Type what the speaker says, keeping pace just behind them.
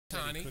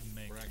Connie.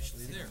 We're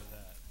actually there.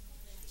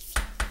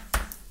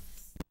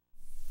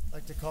 I'd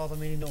like to call the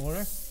meeting to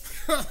order.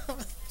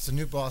 It's a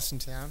new boss in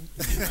town.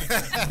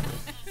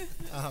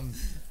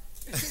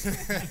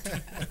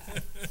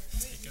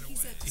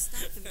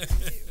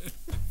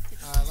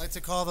 I'd like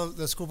to call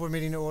the school board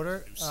meeting to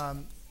order.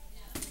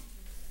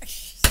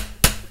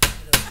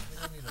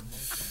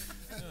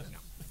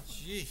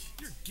 Gee,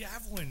 you're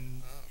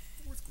gaveling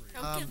fourth grade.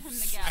 Go give him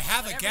the gavel. I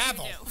have a whatever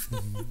gavel. you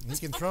do. He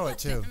can throw it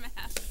too.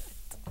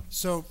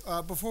 So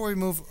before we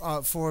move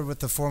forward with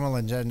the formal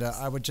agenda,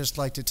 I would just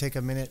like to take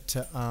a minute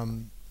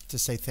to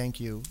say thank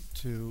you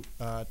to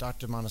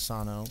Dr.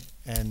 Montesano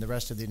and the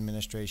rest of the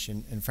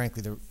administration, and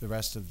frankly the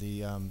rest of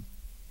the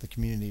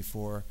community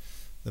for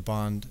the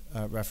bond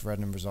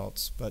referendum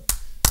results. But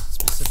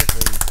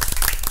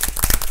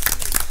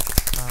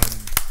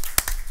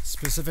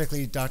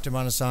specifically Dr.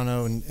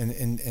 Montesano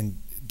and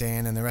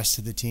Dan and the rest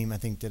of the team, I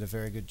think, did a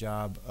very good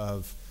job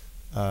of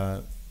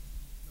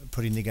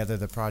putting together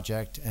the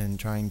project and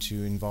trying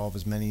to involve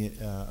as many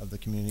of the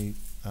community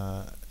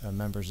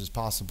members as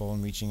possible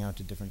and reaching out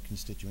to different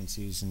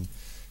constituencies and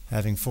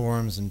having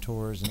forums and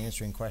tours and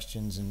answering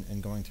questions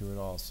and going through it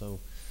all. So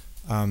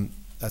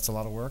that's a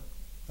lot of work,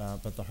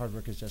 but the hard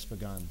work has just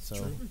begun. So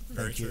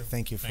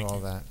thank you for all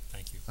that.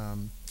 Thank you.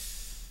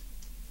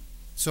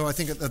 So I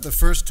think that the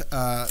first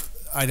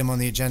item on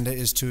the agenda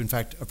is to, in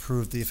fact,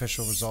 approve the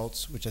official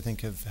results, which I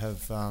think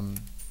have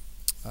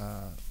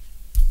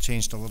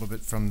changed a little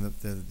bit from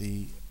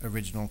the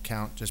original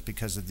count, just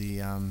because of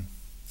the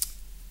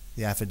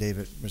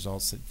affidavit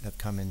results that have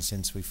come in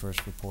since we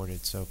first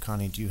reported. So,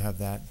 Connie, do you have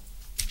that?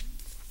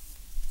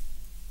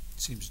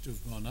 Seems to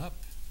have gone up,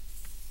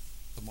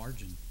 the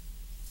margin.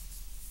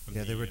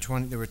 Yeah, there were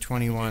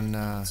 21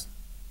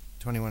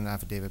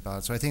 affidavit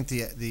ballots. So I think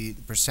the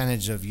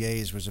percentage of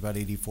yays was about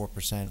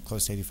 84%,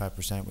 close to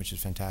 85%, which is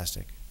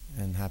fantastic,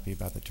 and happy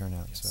about the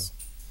turnout. Yes. So.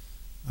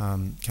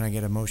 Can I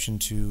get a motion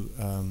to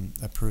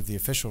approve the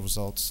official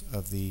results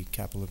of the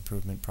capital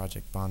improvement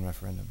project bond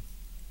referendum?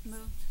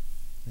 Move.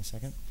 A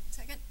second?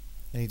 Second.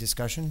 Any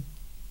discussion?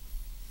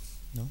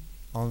 No?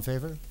 All in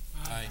favor?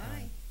 Aye.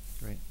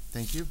 Great.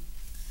 Thank you.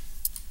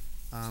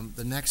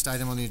 The next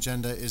item on the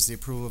agenda is the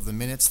approval of the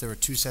minutes. There were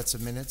two sets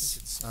of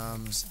minutes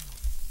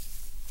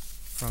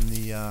from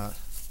the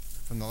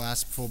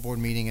last full board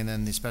meeting and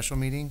then the special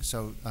meeting.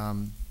 So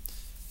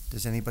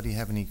does anybody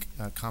have any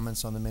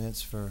comments on the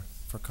minutes for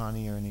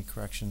Connie, or any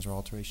corrections or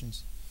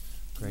alterations?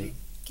 Great.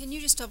 Can you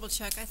just double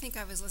check? I think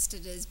I was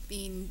listed as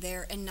being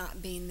there and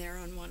not being there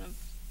on one of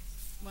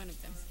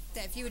them.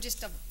 If you would just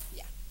double,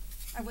 yeah,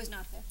 I was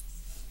not there.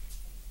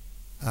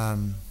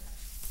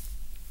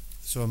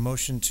 So a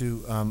motion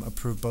to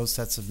approve both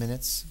sets of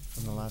minutes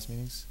from the last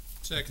meetings?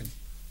 Second.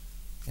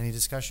 Any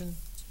discussion?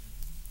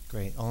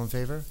 Great. All in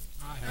favor?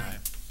 Aye.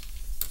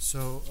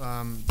 So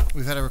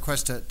we've had a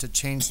request to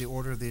change the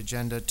order of the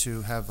agenda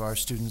to have our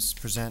students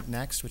present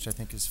next, which I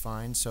think is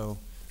fine. So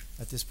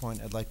at this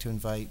point, I'd like to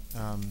invite,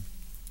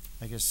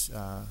 I guess,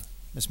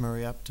 Ms.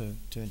 Murray up to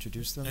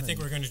introduce them. I think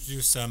we're going to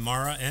introduce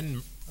Mara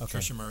and Okay.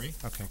 Tricia Murray.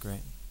 Okay,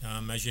 great.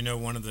 As you know,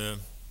 one of the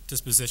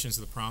dispositions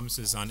of the promise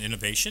is on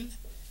innovation,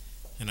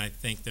 and I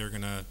think they're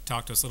going to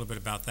talk to us a little bit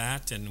about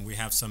that. And we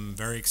have some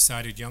very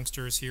excited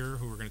youngsters here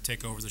who are going to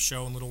take over the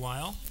show in a little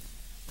while.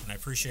 And I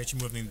appreciate you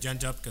moving the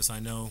agenda up, because I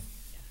know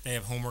they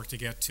have homework to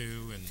get to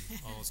and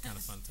all those kind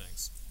of fun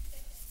things.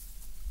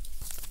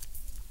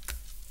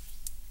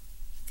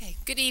 Okay,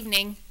 good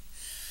evening.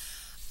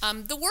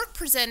 The work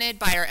presented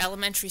by our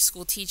elementary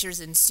school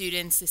teachers and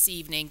students this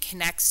evening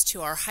connects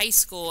to our high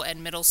school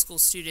and middle school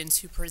students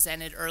who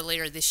presented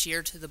earlier this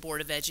year to the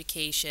Board of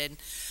Education,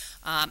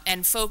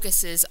 and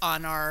focuses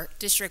on our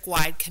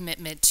district-wide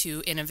commitment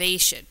to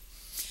innovation.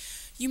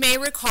 You may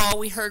recall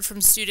we heard from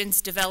students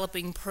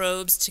developing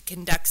probes to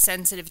conduct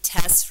sensitive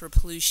tests for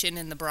pollution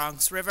in the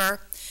Bronx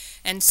River,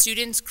 and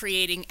students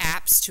creating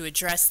apps to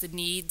address the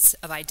needs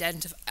of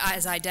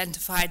as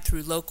identified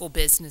through local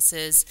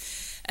businesses,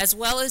 as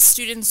well as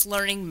students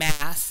learning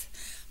math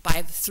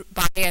by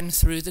and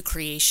through the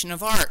creation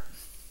of art.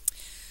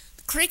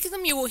 The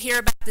curriculum you will hear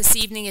about this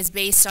evening is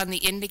based on the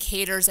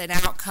indicators and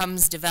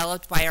outcomes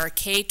developed by our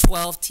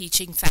K-12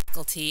 teaching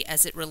faculty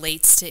as it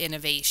relates to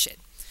innovation.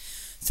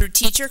 Through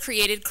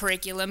teacher-created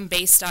curriculum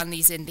based on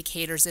these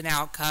indicators and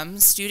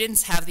outcomes,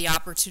 students have the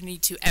opportunity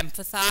to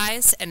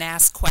empathize and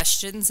ask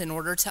questions in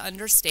order to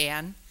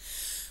understand,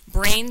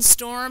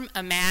 brainstorm,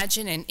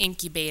 imagine, and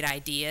incubate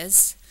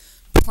ideas,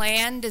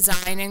 plan,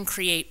 design, and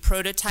create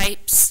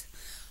prototypes,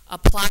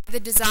 apply the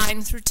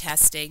design through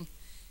testing,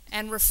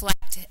 and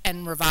reflect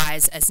and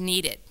revise as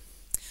needed.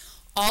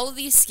 All of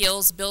these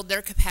skills build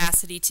their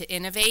capacity to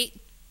innovate,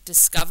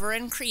 discover,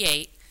 and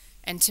create,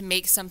 and to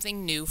make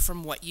something new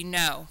from what you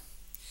know.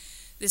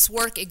 This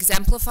work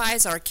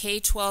exemplifies our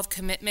K-12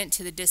 commitment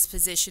to the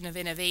disposition of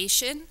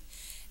innovation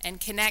and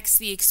connects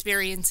the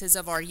experiences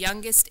of our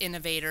youngest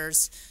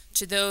innovators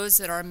to those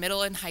that our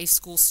middle and high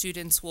school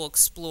students will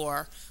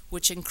explore,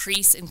 which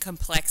increase in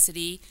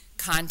complexity,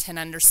 content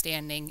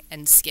understanding,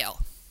 and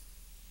skill.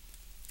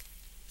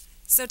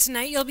 So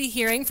tonight you'll be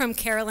hearing from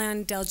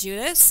Caroline Del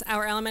Giudice,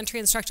 our elementary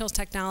instructional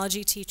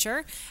technology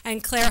teacher,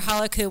 and Claire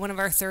Holaku, one of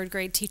our third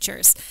grade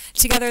teachers.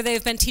 Together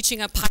they've been teaching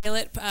a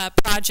pilot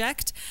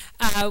project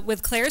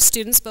with Claire's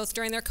students, both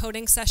during their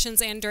coding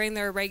sessions and during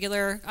their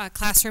regular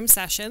classroom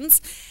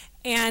sessions.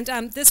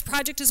 And this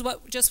project is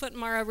just what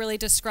Mara really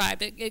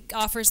described. It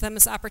offers them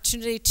this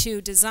opportunity to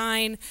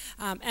design,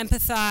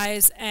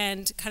 empathize,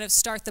 and kind of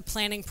start the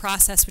planning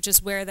process, which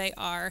is where they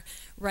are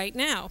right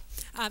now.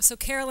 So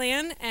Carol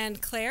Ann and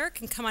Claire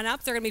can come on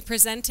up. They're going to be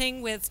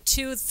presenting with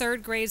two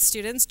third grade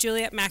students,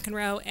 Juliet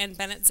McEnroe and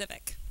Bennett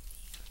Zivick.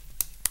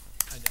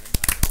 I know.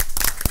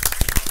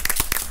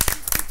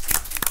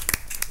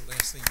 The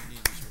last thing you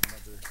need is your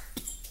mother.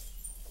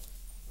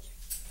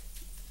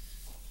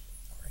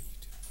 How are you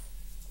two?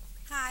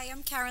 Hi,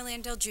 I'm Carol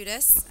Ann Del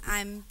Giudice.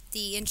 I'm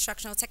the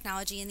instructional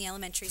technology in the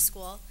elementary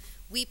school.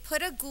 We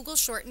put a Google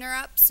shortener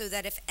up so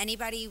that if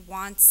anybody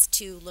wants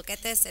to look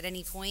at this at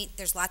any point,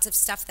 there's lots of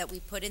stuff that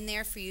we put in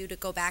there for you to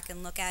go back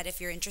and look at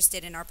if you're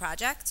interested in our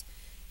project.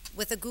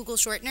 With a Google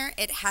shortener,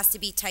 it has to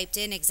be typed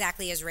in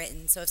exactly as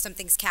written. So if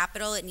something's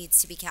capital, it needs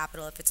to be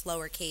capital. If it's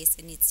lowercase,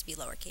 it needs to be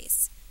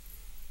lowercase.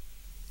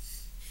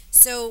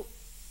 So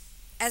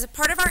as a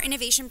part of our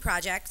innovation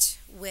project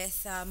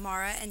with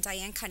Mara and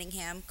Diane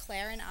Cunningham,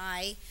 Claire and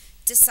I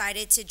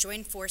decided to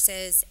join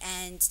forces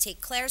and take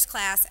Claire's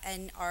class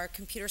and our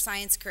computer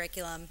science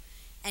curriculum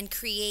and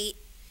create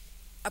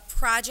a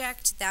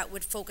project that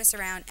would focus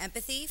around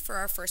empathy for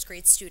our first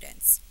grade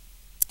students.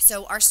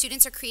 So our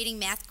students are creating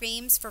math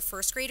games for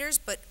first graders,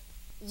 but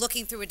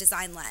looking through a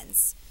design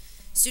lens.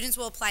 Students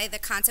will apply the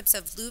concepts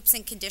of loops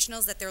and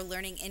conditionals that they're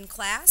learning in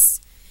class,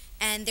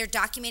 and they're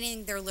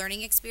documenting their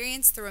learning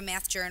experience through a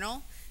math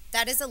journal.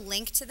 That is a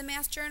link to the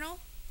math journal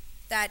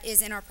that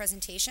is in our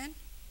presentation.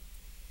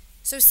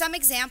 So some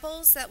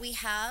examples that we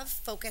have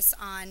focus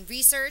on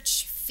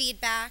research,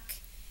 feedback,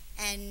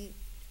 and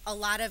a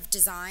lot of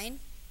design,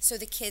 so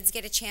the kids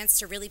get a chance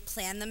to really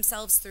plan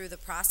themselves through the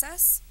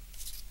process.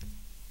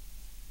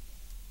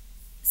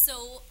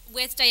 So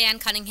with Diane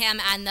Cunningham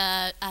and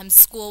the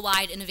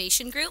school-wide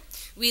innovation group,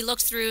 we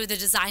looked through the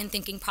design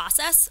thinking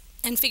process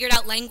and figured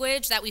out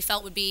language that we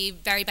felt would be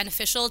very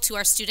beneficial to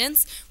our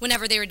students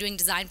whenever they were doing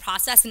design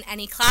process in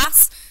any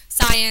class,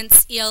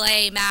 science,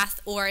 ELA,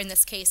 math, or in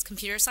this case,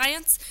 computer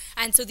science.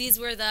 And so these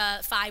were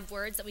the 5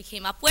 words that we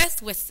came up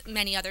with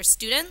many other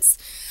students.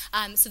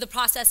 So the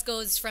process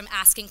goes from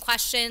asking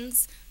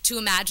questions to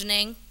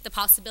imagining the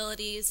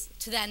possibilities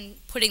to then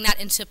putting that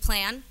into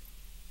plan,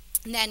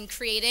 and then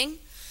creating,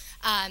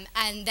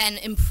 and then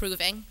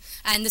improving.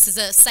 And this is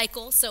a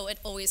cycle, so it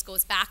always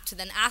goes back to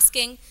then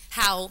asking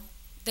how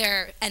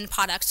their end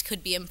product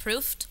could be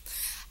improved.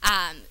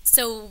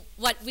 So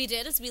what we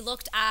did is we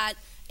looked at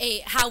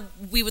how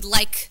we would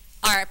like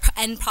our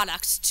end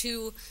product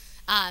to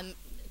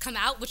come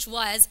out, which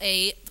was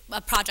a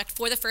project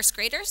for the first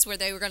graders where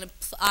they were going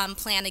to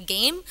plan a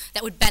game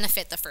that would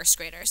benefit the first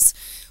graders.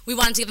 We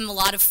wanted to give them a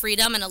lot of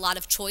freedom and a lot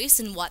of choice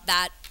in what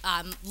that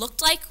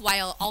looked like,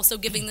 while also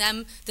giving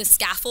them the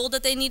scaffold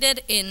that they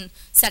needed in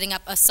setting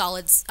up a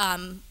solid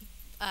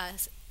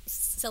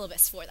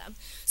syllabus for them.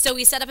 So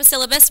we set up a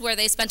syllabus where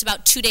they spent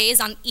about 2 days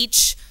on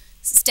each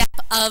step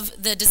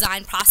of the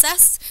design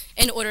process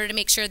in order to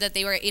make sure that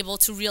they were able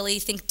to really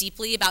think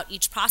deeply about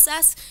each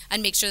process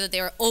and make sure that they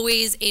were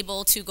always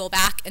able to go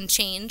back and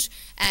change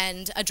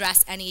and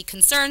address any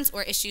concerns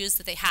or issues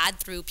that they had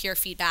through peer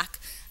feedback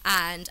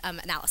and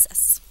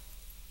analysis.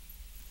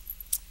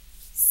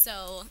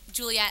 So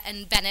Juliet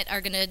and Bennett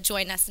are going to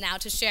join us now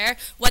to share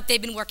what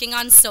they've been working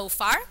on so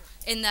far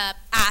in the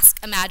ask,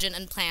 imagine,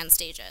 and plan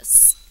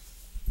stages.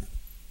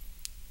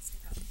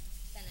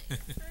 Bennett,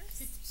 you're first.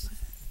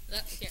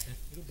 Here.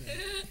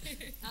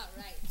 All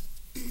right.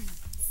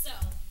 So,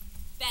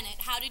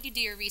 Bennett, how did you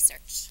do your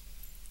research?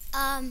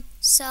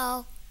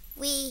 So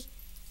we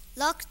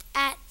looked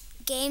at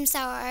games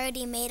that were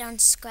already made on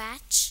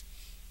Scratch,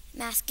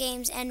 math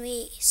games, and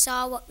we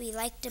saw what we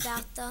liked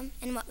about them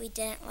and what we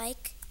didn't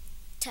like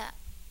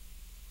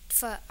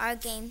for our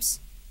games,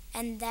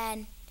 and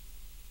then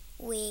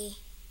we,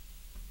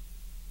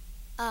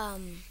 yeah.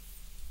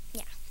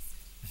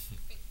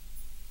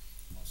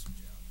 Awesome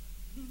job.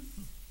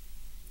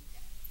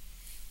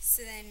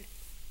 So then,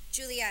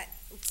 Juliet,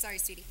 oops, sorry,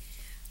 sweetie.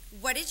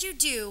 What did you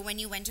do when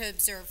you went to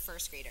observe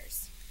first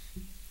graders?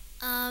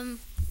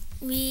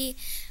 We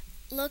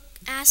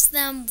asked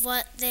them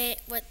what they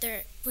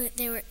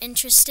were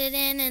interested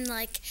in and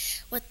like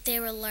what they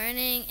were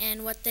learning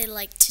and what they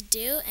like to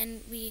do,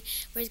 and we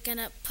were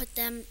gonna put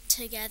them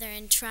together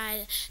and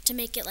try to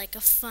make it like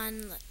a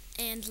fun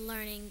and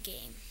learning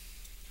game.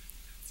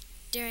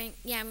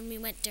 When we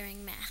went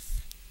during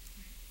math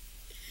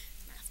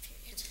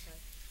period.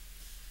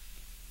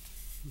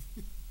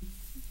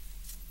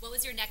 What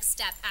was your next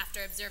step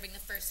after observing the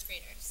first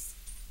graders?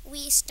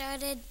 We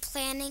started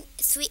planning.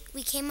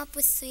 We came up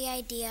with 3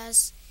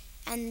 ideas,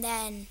 and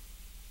then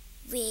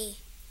we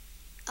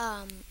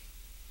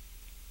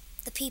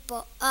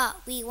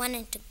went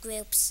into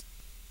groups,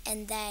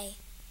 and they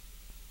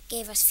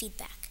gave us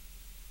feedback.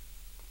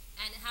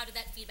 And how did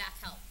that feedback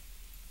help?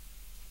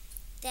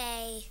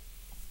 they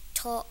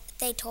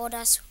told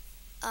us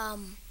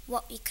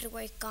what we could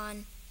work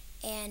on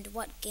and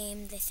what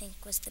game they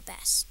think was the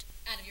best.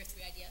 Out of your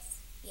 3 ideas?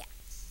 Yeah.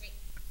 Great.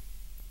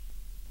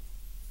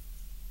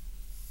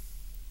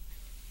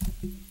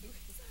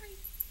 Sorry.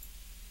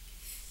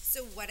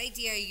 So what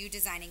idea are you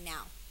designing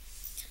now?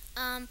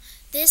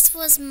 This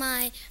was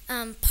my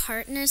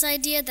partner's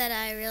idea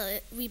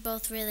that we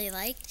both really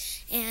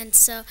liked, and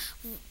so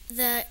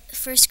the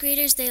first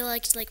graders, they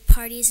liked like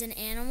parties and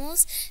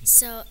animals.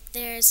 So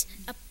there's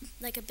a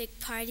big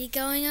party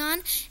going on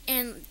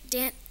and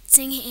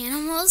dancing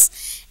animals,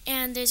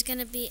 and there's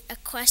gonna be a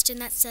question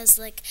that says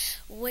like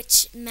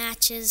which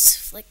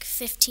matches like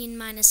 15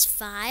 minus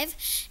 5,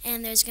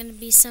 and there's gonna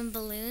be some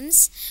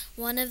balloons.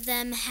 One of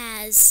them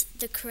has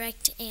the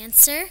correct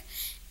answer,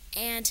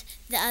 and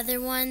the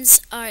other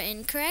ones are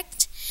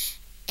incorrect.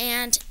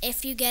 And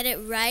if you get it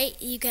right,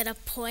 you get a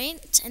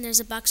point, and there's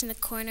a box in the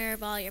corner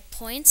of all your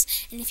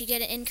points. And if you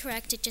get it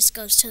incorrect, it just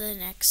goes to the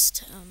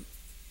next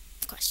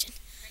question.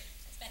 Great.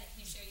 Bennett, can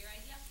you share your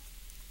idea?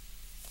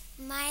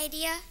 My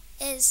idea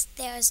is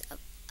there's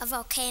a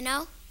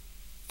volcano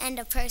and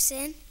a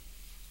person,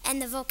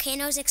 and the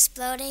volcano's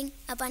exploding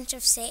a bunch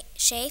of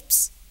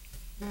shapes,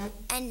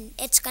 and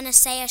it's going to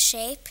say a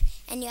shape,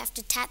 and you have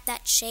to tap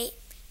that shape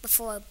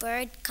before a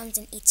bird comes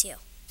and eats you.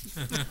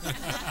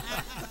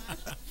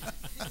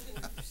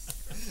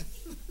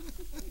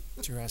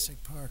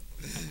 Jurassic Park.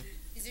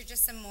 These are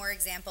just some more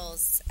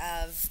examples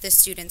of the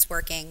students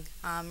working.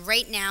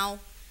 Right now,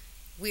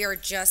 we are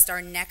just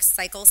our next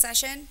cycle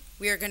session.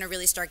 We are going to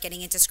really start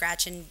getting into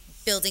Scratch and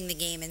building the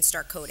game and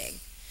start coding.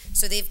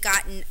 So they've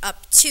gotten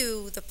up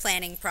to the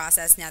planning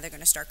process. Now they're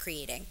going to start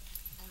creating.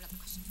 I have another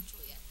question for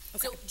Juliet.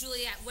 Okay. So,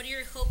 Juliet, what are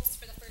your hopes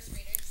for the first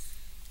graders?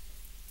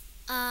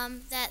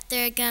 That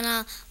they're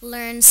gonna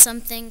learn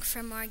something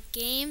from our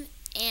game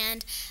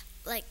and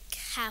like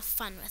have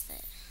fun with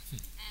it.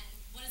 And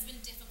what has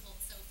been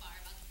difficult so far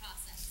about the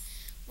process?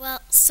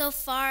 Well, so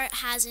far it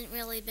hasn't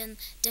really been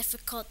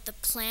difficult, the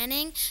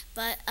planning,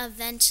 but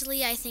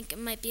eventually I think it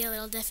might be a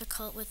little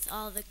difficult with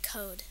all the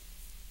code.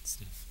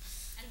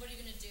 And what are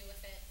you going to do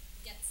if it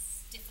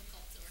gets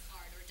difficult or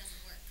hard or it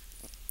doesn't work?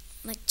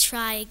 Like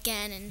try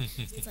again and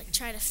like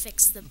try to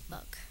fix the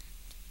bug.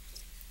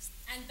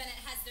 And Bennett,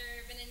 has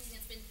there been anything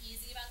that's been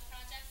easy about the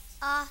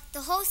project?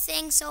 The whole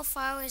thing so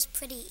far was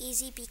pretty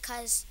easy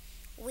because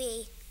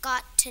we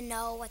got to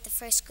know what the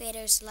first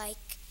graders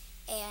like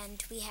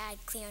and we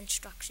had clear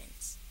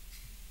instructions.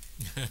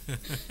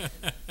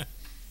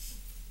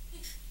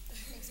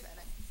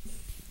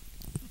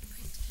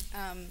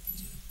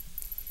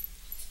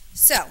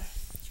 So,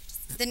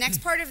 the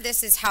next part of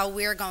this is how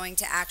we're going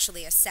to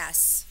actually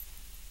assess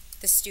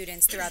the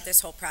students throughout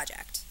this whole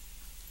project.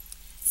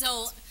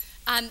 So,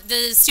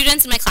 the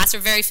students in my class are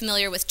very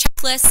familiar with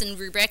checklists and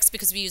rubrics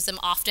because we use them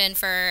often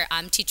for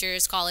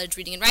teachers' college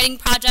reading and writing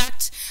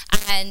project,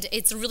 and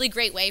it's a really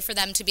great way for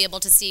them to be able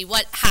to see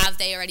what have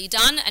they already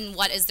done and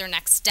what is their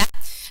next step,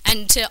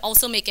 and to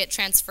also make it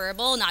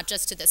transferable not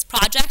just to this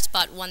project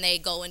but when they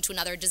go into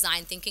another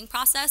design thinking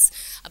process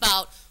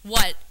about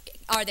what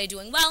are they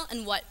doing well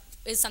and what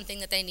is something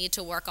that they need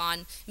to work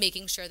on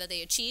making sure that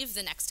they achieve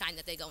the next time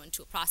that they go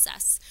into a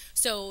process.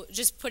 So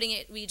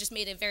we just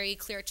made a very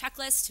clear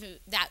checklist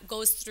that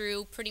goes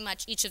through pretty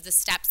much each of the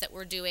steps that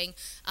we're doing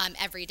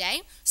every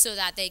day so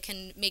that they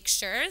can make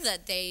sure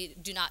that they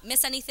do not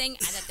miss anything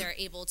and that they're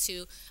able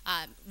to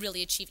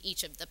really achieve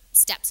each of the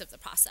steps of the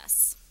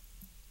process.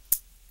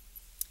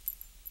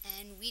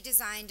 And we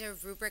designed a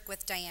rubric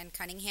with Diane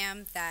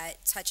Cunningham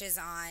that touches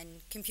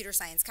on computer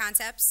science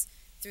concepts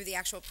through the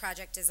actual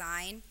project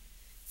design,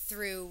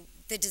 through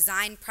the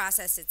design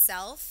process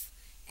itself,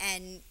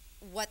 and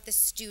what the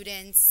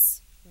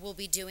students will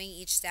be doing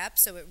each step,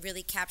 so it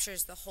really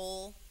captures the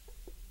whole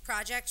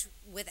project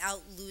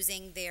without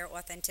losing their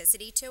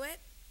authenticity to it.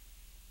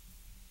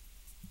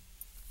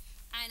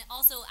 And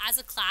also, as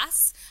a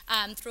class,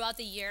 throughout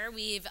the year,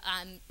 we've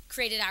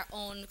created our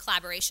own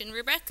collaboration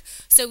rubric.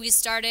 So we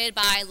started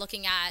by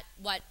looking at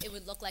what it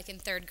would look like in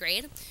 3rd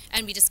grade,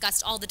 and we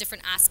discussed all the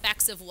different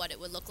aspects of what it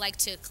would look like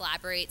to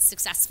collaborate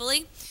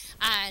successfully,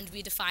 and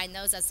we defined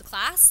those as the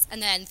class.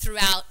 And then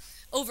throughout,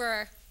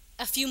 over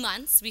a few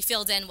months, we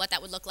filled in what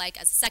that would look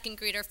like as a 2nd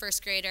grader,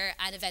 1st grader,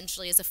 and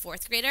eventually as a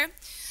 4th grader.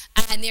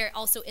 And they're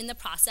also in the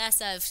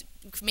process of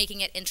making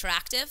it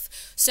interactive.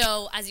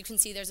 So as you can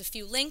see, there's a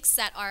few links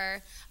that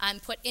are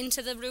put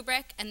into the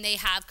rubric, and they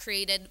have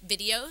created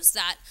videos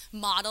that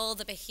model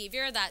the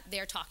behavior that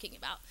they're talking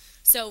about.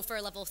 So for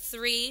level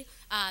 3,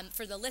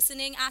 for the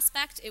listening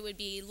aspect, it would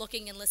be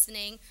looking and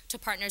listening to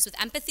partners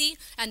with empathy,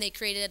 and they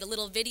created a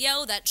little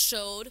video that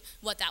showed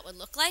what that would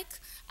look like.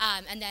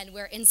 And then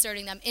we're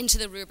inserting them into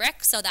the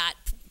rubric so that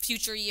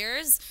future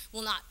years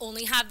will not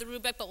only have the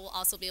rubric, but will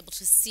also be able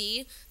to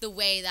see the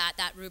way that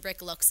that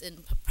rubric looks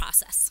in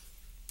process.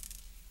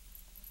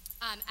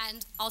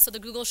 And also the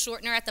Google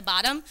shortener at the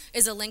bottom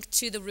is a link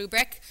to the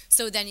rubric,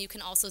 so then you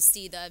can also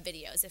see the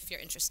videos if you're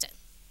interested.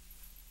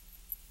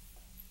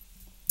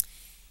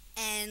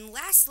 And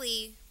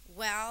lastly,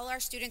 while our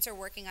students are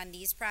working on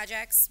these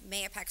projects,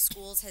 Mahopac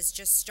Schools has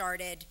just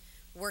started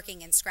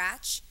working in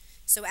Scratch.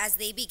 So as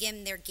they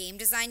begin their game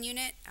design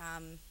unit,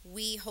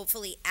 we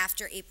hopefully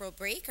after April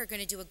break are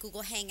going to do a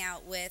Google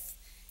Hangout with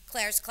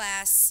Claire's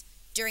class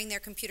during their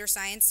computer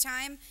science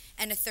time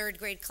and a third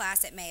grade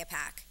class at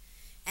Mahopac.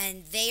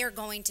 And they are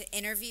going to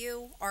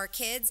interview our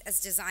kids as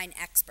design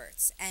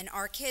experts. And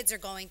our kids are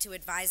going to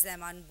advise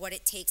them on what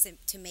it takes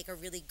to make a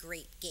really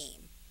great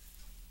game.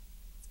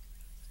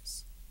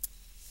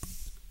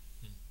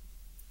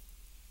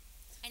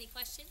 Any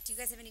questions? Do you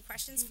guys have any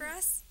questions for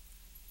us?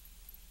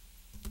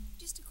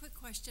 Just a quick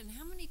question.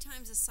 How many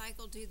times a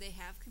cycle do they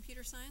have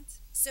computer science?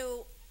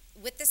 So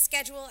with the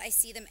schedule, I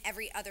see them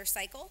every other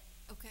cycle.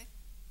 Okay.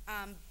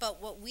 But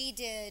what we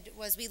did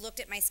was we looked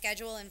at my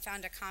schedule and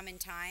found a common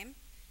time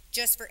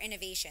just for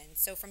innovation.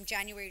 So from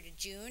January to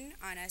June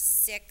on a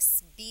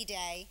 6B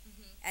day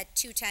at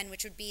 2:10,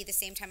 which would be the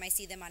same time I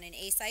see them on an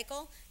A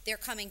cycle, they're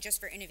coming just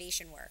for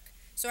innovation work.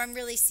 So I'm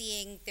really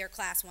seeing their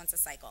class once a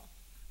cycle.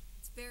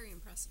 It's very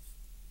impressive.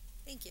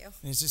 Thank you.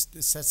 And is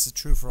this that's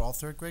true for all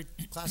third grade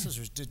classes,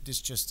 or is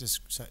this just this?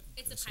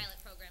 It's a pilot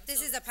program. This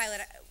so is a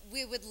pilot.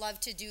 We would love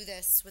to do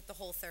this with the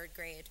whole third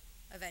grade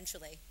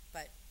eventually,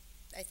 but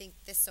I think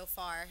this so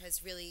far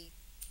has really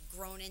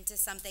grown into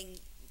something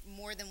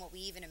more than what we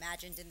even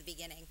imagined in the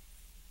beginning.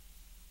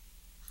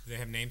 Do they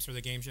have names for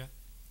the games yet?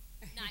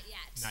 Not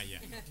yet. Not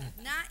yet.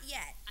 Not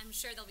yet. I'm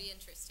sure they'll be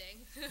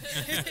interesting.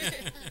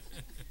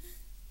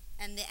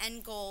 And the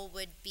end goal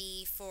would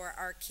be for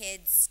our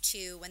kids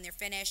to, when they're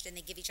finished and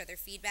they give each other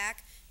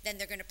feedback, then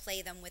they're going to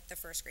play them with the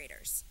first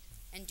graders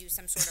and do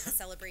some sort of a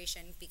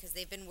celebration because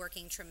they've been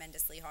working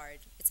tremendously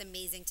hard. It's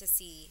amazing to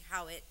see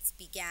how it's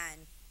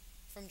began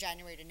from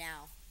January to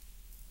now.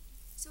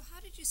 So how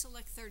did you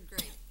select third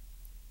grade?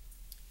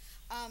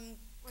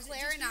 Was it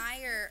Claire just and you? I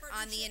are Your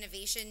on the partnership?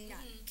 innovation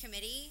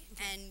committee,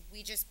 Okay. and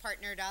we just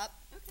partnered up.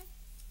 Okay.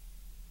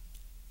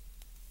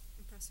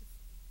 Impressive.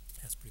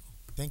 That's pretty cool.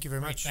 Thank you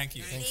very Great, much. thank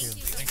you. Thank you. so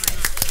much.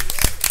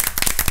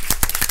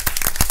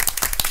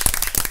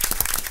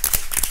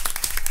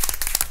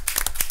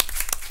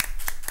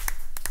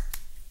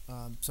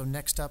 So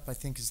next up, I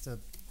think, is the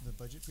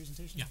budget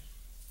presentation? Yeah.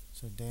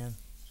 So Dan.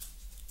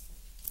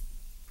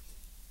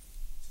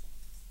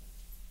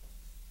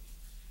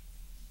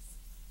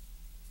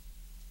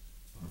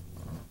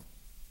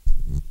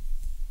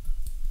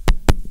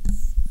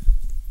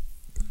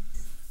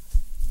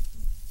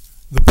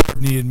 The board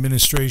and the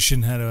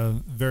administration had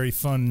a very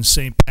fun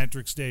St.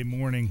 Patrick's Day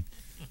morning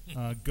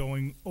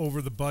going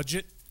over the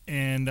budget,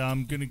 and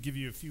I'm going to give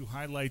you a few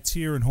highlights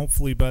here, and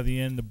hopefully by the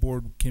end the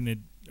board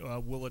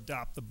will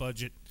adopt the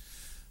budget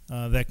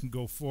that can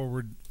go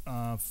forward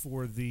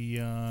for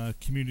the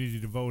community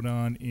to vote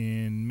on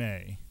in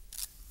May.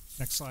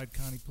 Next slide,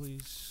 Connie,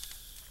 please.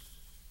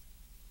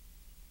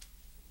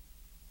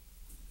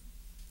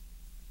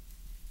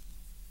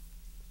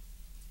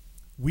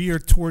 We are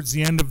towards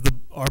the end of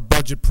our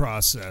budget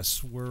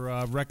process.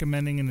 We're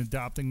recommending and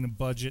adopting the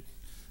budget.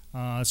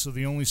 So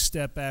the only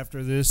step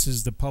after this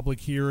is the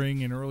public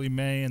hearing in early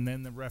May and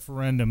then the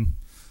referendum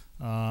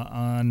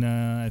on,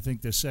 I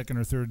think, the second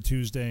or third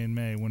Tuesday in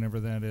May, whenever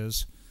that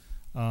is.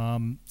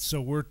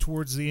 So we're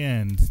towards the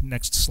end.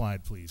 Next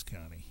slide, please,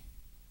 Connie.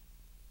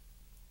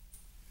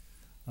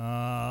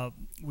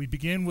 We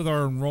begin with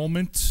our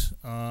enrollment.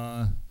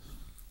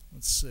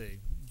 Let's see.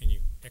 Can you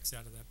X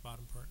out of that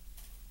bottom part?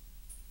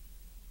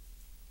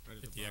 Right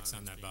Hit the X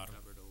on that bottom.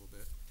 Covered a little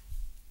bit.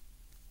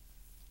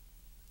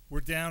 We're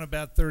down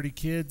about 30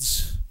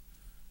 kids,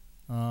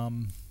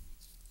 but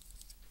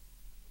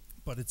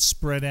it's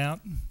spread out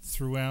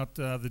throughout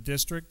the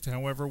district.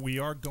 However, we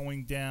are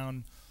going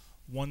down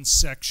one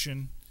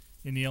section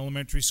in the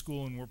elementary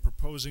school, and we're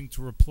proposing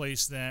to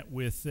replace that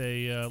with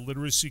a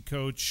literacy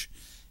coach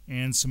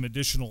and some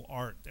additional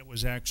art that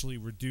was actually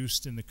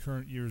reduced in the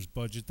current year's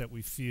budget that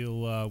we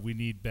feel we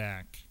need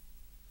back.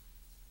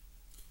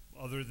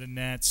 Other than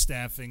that,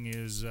 staffing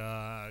is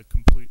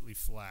completely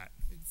flat.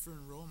 And for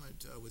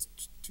enrollment, was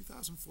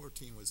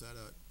 2014, was that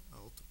a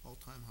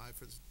all-time high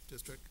for the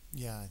district?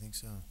 Yeah, I think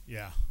so.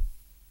 Yeah.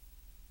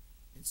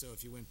 And so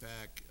if you went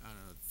back, I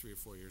don't know, 3 or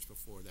 4 years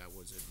before that,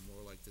 was it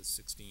more like the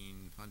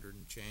 1,600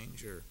 and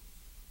change, or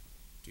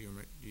do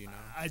you know?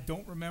 I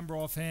don't remember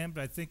offhand,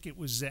 but I think it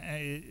was.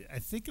 I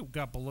think it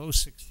got below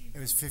 16. It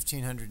was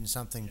 1,500 and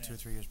something 2 or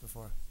 3 years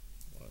before.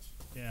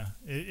 Yeah,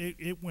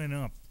 it went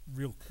up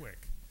real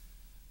quick.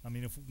 I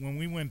mean, when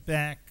we went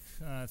back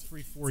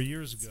 3, 4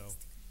 years ago,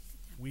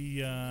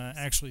 we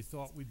actually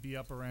thought we'd be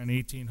up around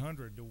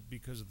 1,800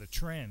 because of the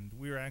trend.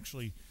 We were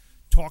actually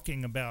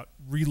talking about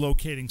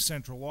relocating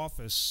central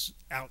office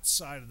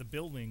outside of the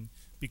building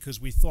because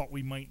we thought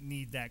we might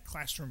need that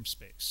classroom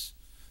space.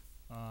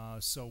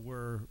 So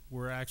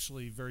we're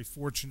actually very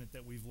fortunate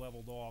that we've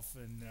leveled off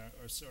and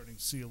are starting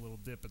to see a little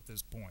dip at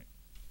this point.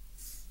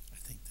 I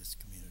think this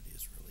community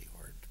is really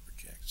hard to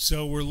project.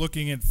 So we're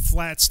looking at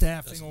flat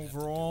staffing Doesn't have to do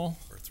overall,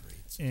 with birth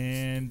rates.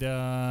 and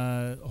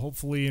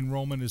hopefully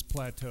enrollment is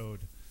plateaued.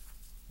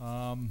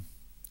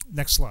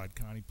 Next slide,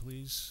 Connie,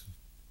 please.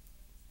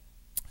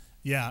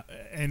 Yeah,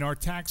 and our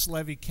tax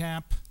levy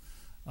cap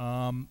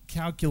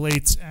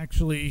calculates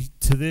actually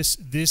to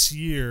this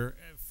year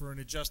for an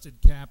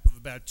adjusted cap of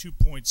about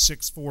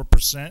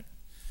 2.64%,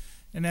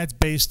 and that's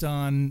based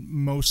on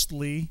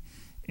mostly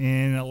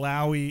an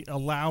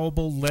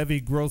allowable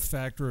levy growth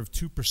factor of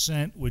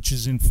 2%, which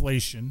is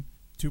inflation.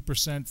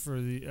 2%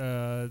 for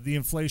the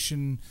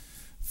inflation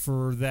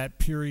for that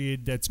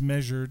period that's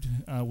measured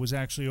was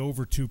actually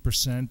over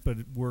 2%, but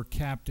we're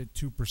capped at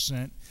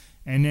 2%.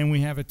 And then we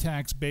have a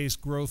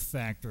tax-based growth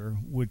factor,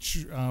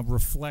 which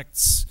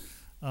reflects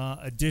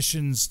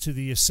additions to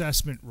the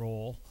assessment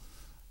roll.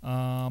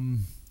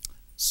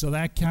 So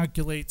that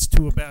calculates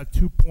to about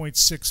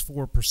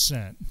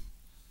 2.64%.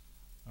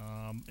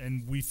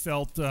 And we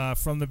felt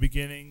from the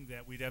beginning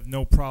that we'd have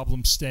no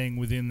problem staying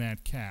within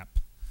that cap.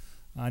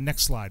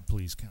 Next slide,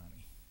 please,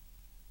 Connie.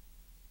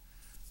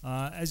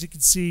 As you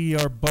can see,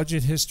 our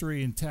budget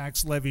history and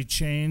tax levy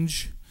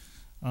change.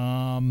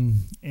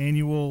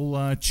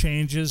 Annual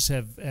changes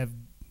have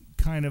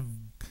kind of,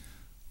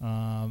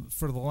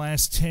 for the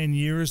last 10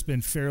 years,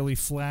 been fairly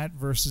flat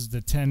versus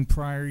the 10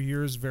 prior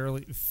years,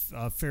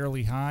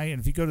 fairly high. And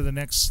if you go to the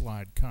next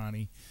slide,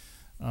 Connie,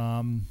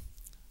 I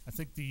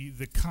think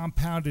the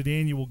compounded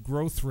annual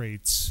growth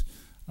rates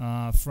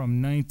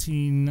from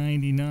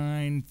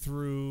 1999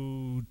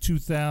 through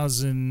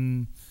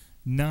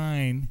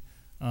 2009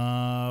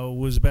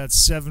 was about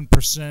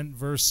 7%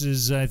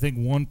 versus, I think,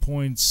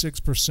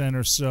 1.6%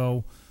 or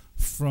so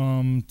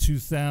from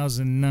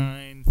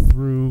 2009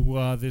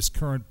 through this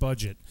current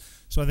budget.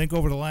 So I think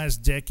over the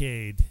last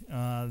decade,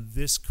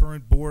 this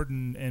current board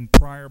and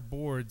prior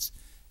boards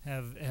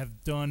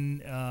have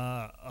done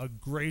a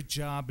great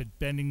job at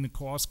bending the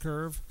cost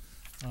curve.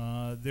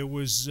 There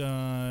was,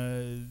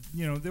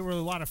 there were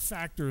a lot of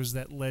factors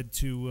that led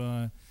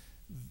to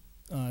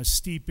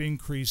steep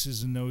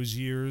increases in those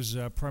years,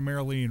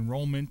 primarily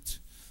enrollment,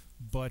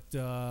 but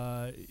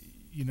I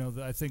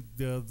think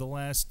the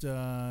last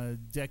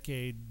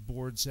decade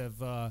boards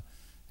have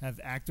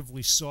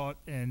actively sought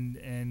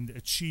and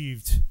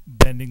achieved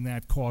bending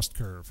that cost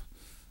curve.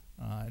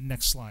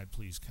 Next slide,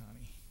 please,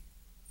 Connie.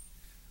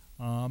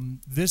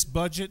 This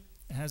budget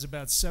has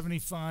about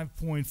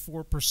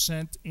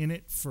 75.4% in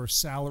it for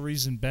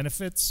salaries and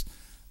benefits.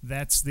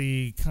 That's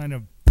the kind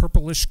of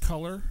purplish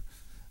color.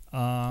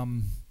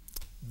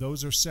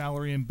 Those are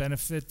salary and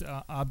benefit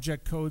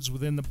object codes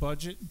within the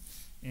budget,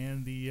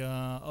 and the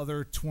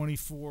other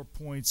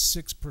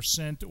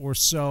 24.6% or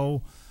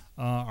so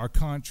are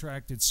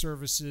contracted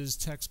services,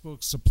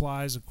 textbooks,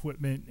 supplies,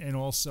 equipment, and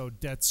also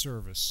debt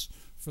service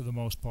for the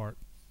most part.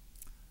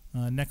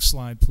 Next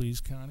slide, please,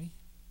 Connie.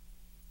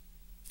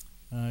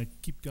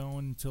 Keep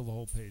going until the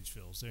whole page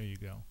fills. There you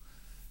go.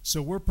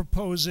 So we're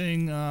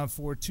proposing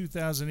for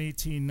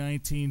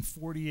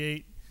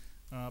 2018-19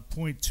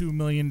 $48.2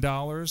 million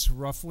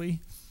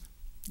roughly,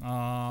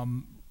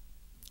 and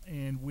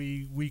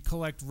we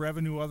collect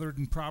revenue other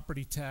than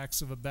property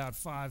tax of about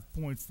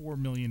 $5.4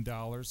 million.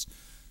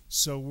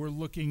 So we're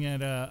looking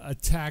at a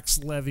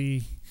tax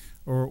levy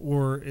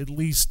or at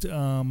least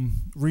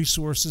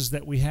resources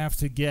that we have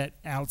to get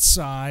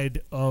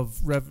outside of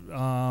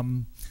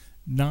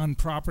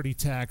non-property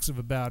tax of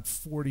about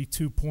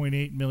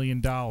 $42.8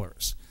 million.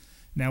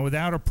 Now,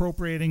 without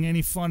appropriating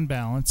any fund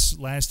balance,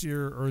 last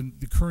year or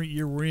the current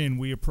year we're in,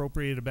 we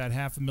appropriated about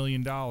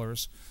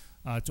 $500,000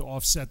 to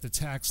offset the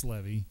tax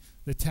levy.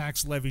 The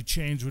tax levy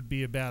change would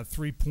be about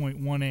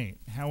 3.18.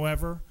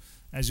 However,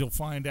 as you'll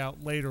find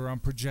out later, I'm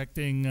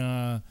projecting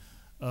a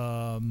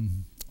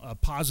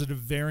positive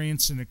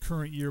variance in the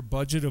current year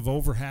budget of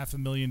over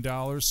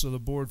 $500,000, so the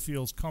board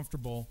feels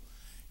comfortable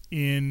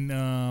in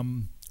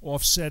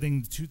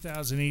offsetting the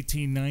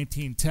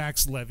 2018-19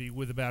 tax levy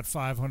with about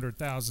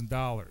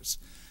 $500,000.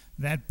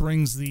 That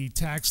brings the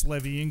tax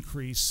levy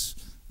increase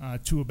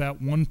to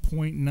about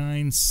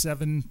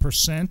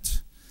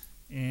 1.97%,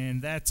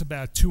 and that's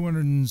about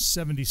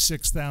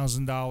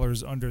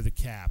 $276,000 under the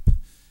cap.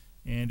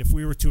 And if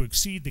we were to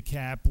exceed the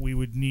cap, we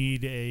would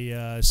need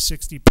a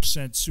 60%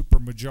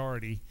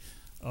 supermajority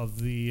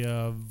of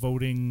the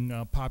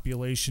voting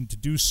population to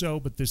do so,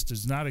 but this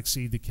does not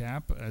exceed the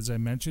cap. As I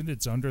mentioned,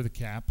 it's under the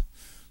cap.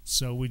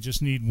 So we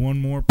just need one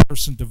more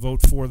person to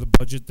vote for the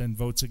budget than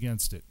votes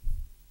against it.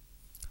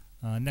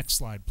 Next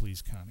slide,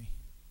 please, Connie.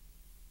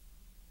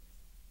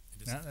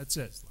 That's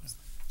it.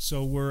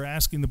 So we're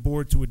asking the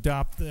board to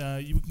adopt,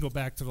 you can go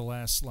back to the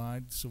last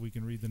slide so we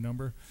can read the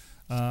number.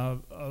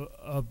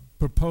 A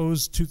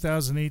proposed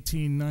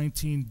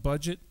 2018-19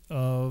 budget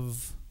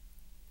of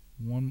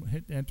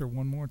hit enter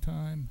one more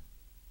time.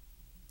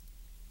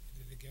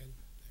 Hit it again.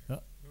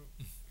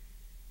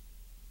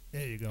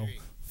 There you go.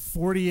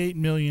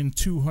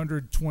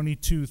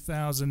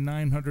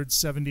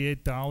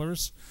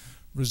 $48,222,978,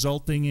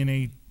 resulting in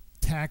a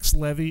tax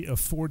levy of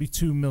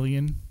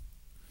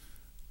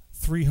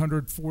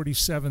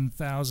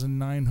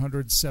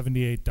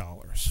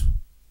 $42,347,978.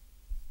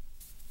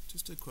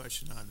 Just a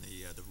question on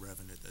the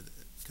revenue,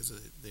 because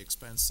the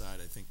expense side,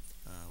 I think,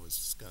 was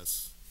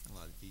discussed in a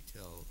lot of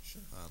detail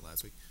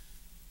last week.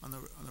 On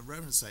the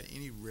revenue side,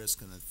 any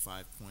risk in the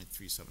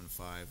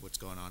 5.375, what's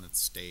going on at the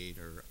state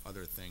or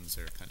other things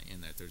that are kind of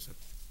in that? There's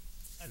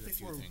a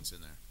few things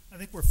in there. I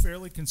think we're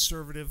fairly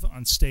conservative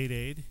on state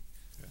aid.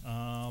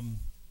 Okay.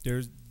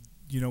 There's,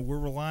 we're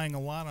relying a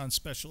lot on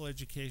special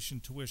education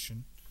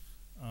tuition.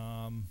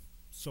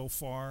 So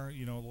far,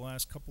 the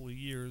last couple of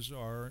years,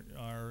 our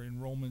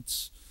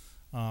enrollments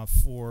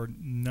for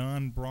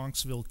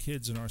non-Bronxville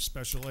kids in our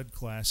special ed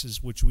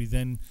classes, which we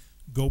then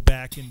go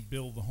back and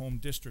bill the home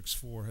districts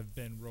for, have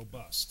been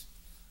robust.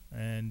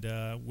 And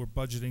we're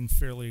budgeting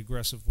fairly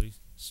aggressively.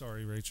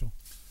 Sorry, Rachel.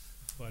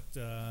 But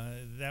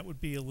that would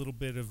be a little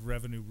bit of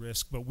revenue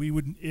risk. But we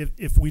would,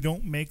 if we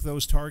don't make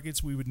those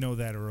targets, we would know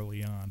that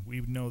early on. We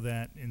would know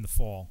that in the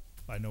fall,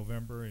 by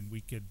November, and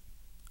we could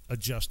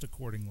adjust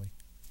accordingly.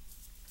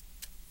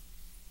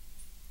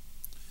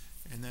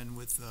 And then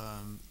with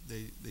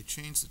they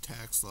changed the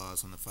tax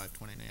laws on the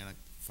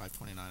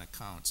 529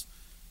 accounts.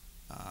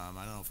 I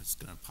don't know if it's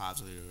going to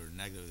positively or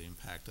negatively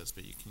impact us,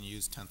 but you can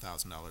use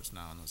 $10,000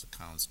 now in those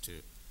accounts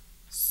to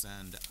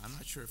send. I'm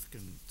not sure if you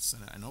can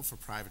send it. I know for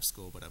private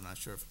school, but I'm not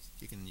sure if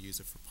you can use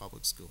it for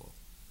public school.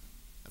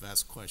 I've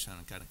asked a question, I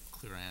haven't got a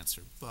clear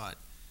answer. But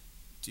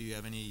do you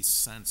have any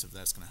sense if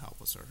that's going to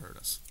help us or hurt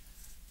us?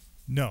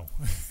 No.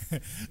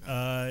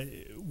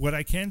 What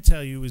I can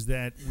tell you is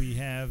that we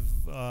have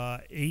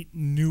 8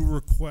 new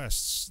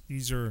requests.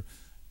 These are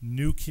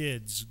new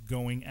kids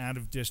going out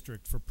of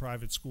district for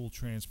private school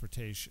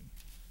transportation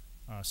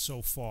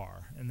so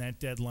far, and that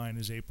deadline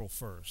is April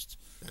 1st.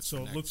 That's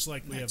so it looks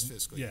like we have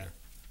fiscal year.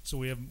 So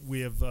we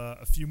have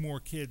a few more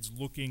kids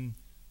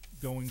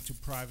going to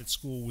private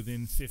school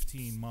within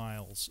 15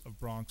 miles of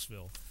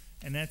Bronxville,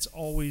 and that's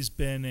always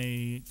been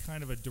a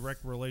kind of a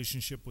direct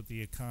relationship with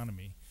the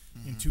economy.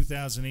 Mm-hmm. In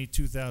 2008,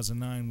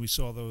 2009, we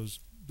saw those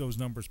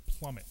numbers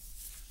plummet.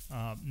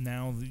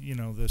 Now,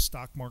 the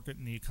stock market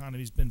and the economy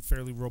has been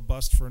fairly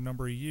robust for a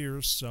number of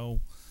years, so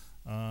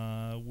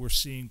we're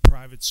seeing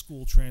private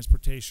school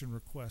transportation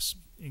requests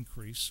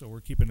increase, so we're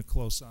keeping a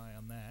close eye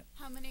on that.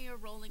 How many are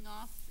rolling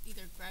off,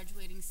 either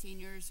graduating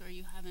seniors or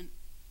you haven't?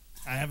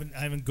 I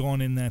haven't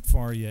gone in that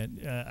far yet.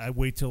 I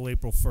wait till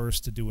April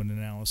 1st to do an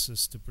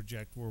analysis to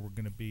project where we're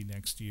going to be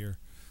next year.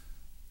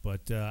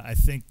 But I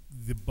think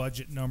the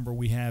budget number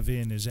we have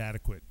in is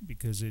adequate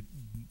because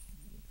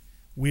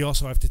we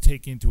also have to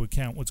take into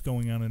account what's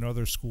going on in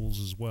other schools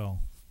as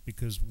well,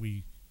 because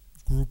we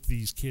group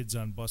these kids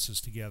on buses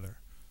together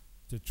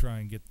to try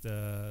and get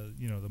the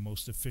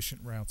most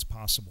efficient routes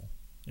possible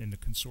in the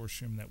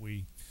consortium that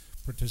we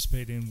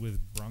participate in with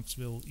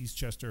Bronxville,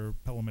 Eastchester,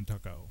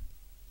 Pelham-and-Tuckahoe.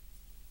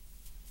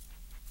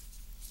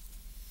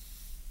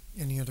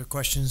 Any other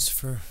questions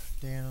for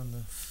Dan on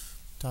the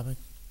topic?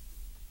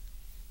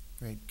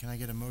 Great. Can I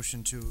get a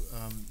motion to,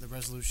 the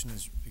resolution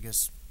is, I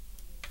guess,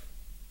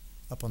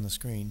 up on the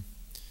screen.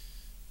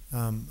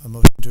 A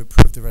motion to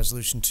approve the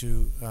resolution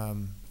to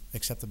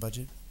accept the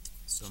budget?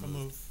 So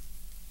move.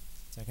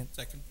 Second?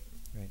 Second.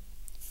 Great.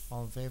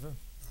 All in favor?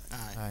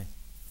 Aye. Aye.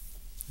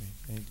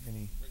 Great.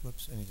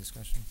 Any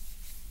discussion?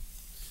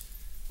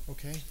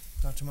 Okay.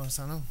 Dr.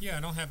 Montesano? Yeah,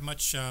 I don't have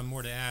much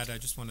more to add. I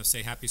just want to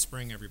say happy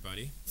spring,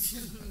 everybody.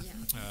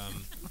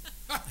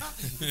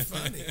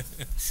 Funny.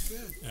 It's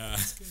good.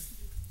 It's good.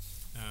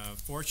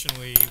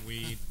 Fortunately,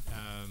 we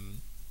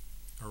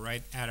are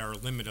right at our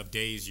limit of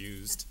days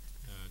used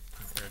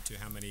compared to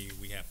how many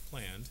we have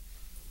planned.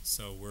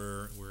 So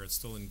we're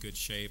still in good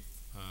shape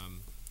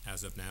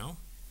as of now.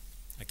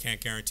 I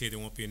can't guarantee there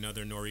won't be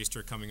another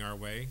nor'easter coming our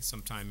way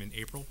sometime in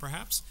April,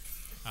 perhaps.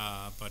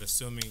 But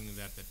assuming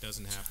that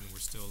doesn't happen, we're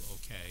still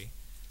okay.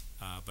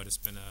 But it's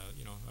been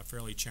a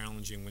fairly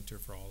challenging winter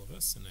for all of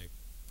us, and I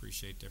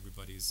appreciate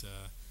everybody's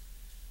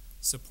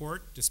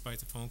support, despite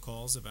the phone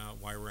calls about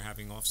why we're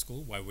having off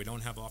school, why we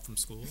don't have off from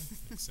school,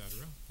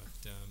 etc. But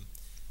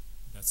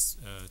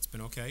it's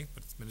been okay,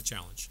 but it's been a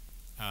challenge.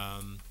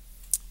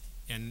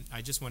 And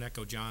I just want to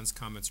echo John's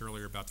comments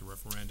earlier about the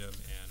referendum,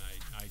 and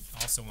I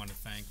also want to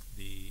thank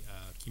the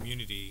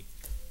community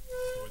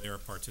for their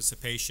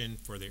participation,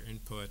 for their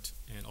input,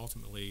 and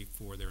ultimately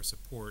for their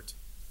support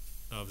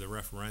of the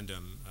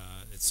referendum.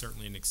 It's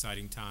certainly an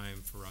exciting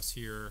time for us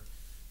here.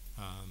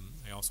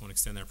 I also want to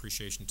extend that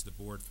appreciation to the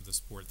board for the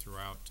support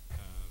throughout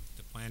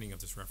the planning of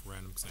this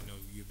referendum, because I know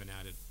you've been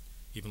at it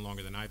even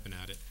longer than I've been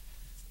at it,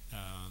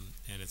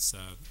 and it's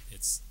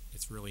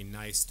really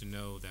nice to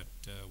know that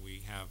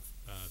we have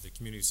the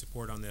community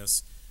support on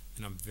this,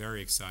 and I'm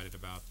very excited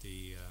about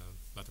the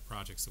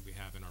projects that we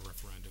have in our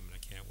referendum, and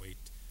I can't wait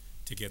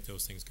to get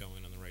those things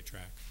going on the right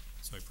track.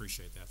 So I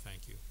appreciate that.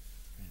 Thank you.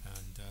 Great.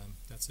 And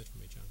that's it for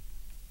me, John.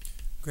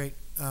 Great.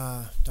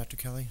 Dr.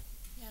 Kelly?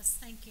 Yes,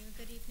 thank you.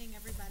 Good evening,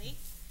 everybody.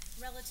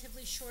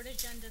 Relatively short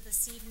agenda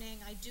this evening.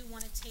 I do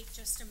want to take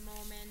just a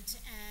moment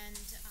and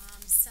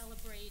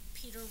celebrate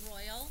Peter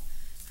Royal,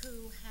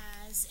 who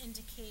has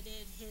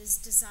indicated his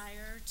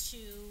desire to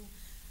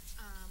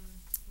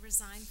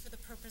resign for the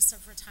purpose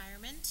of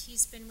retirement.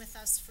 He's been with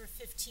us for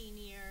 15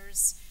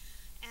 years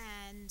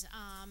and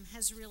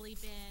has really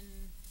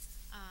been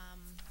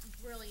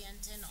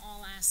brilliant in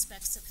all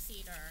aspects of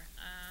theater.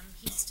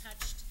 He's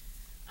touched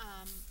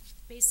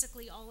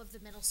basically all of the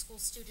middle school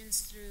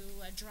students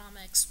through drama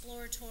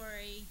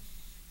exploratory,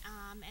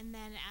 and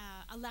then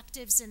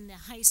electives in the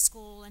high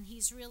school, and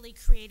he's really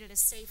created a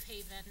safe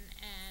haven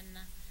and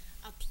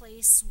a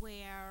place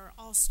where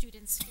all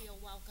students feel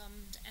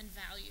welcomed and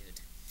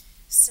valued.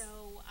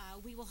 So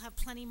we will have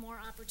plenty more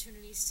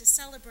opportunities to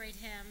celebrate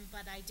him,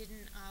 but I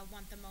didn't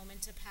want the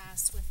moment to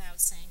pass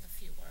without saying a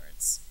few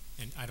words.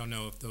 And I don't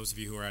know if those of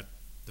you who were at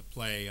the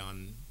play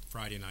on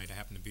Friday night, I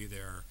happened to be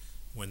there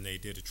when they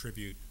did a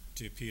tribute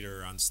to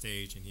Peter on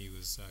stage, and he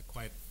was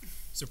quite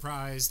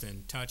surprised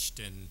and touched,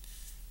 and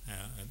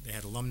they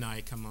had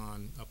alumni come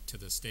on up to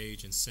the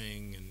stage and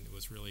sing, and it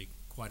was really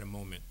quite a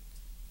moment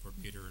for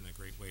Peter and a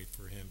great way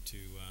for him to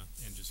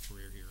end his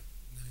career here.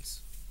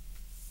 Nice.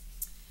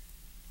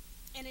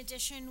 In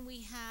addition,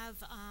 we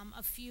have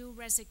a few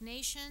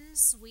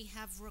resignations. We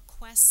have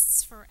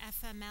requests for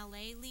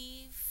FMLA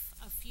leave,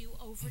 a few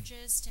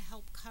overages to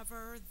help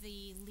cover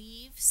the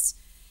leaves,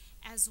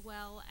 as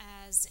well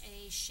as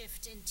a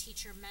shift in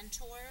teacher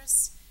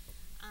mentors.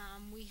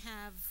 We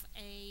have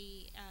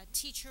a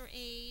teacher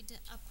aide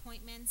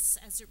appointments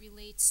as it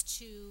relates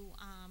to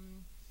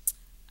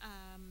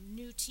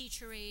new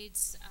teacher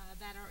aides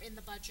that are in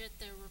the budget.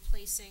 They're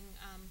replacing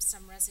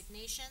some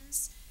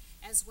resignations,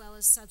 as well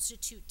as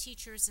substitute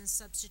teachers and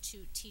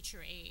substitute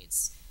teacher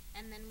aides.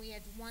 And then we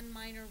had one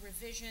minor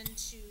revision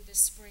to the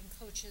spring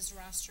coaches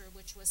roster,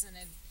 which was an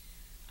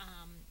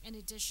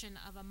addition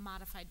of a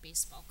modified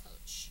baseball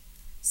coach.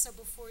 So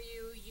before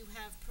you, you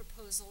have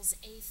proposals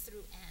A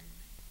through N.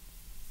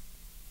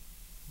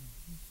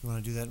 You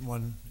want to do that in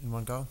one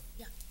go?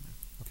 Yeah.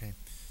 Okay.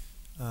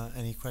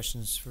 Any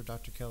questions for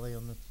Dr. Kelly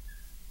on the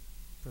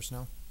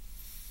personnel?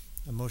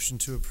 A motion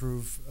to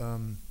approve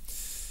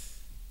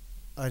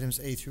items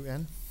A through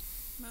N.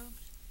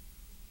 Moved.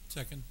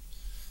 Second.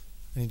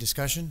 Any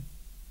discussion?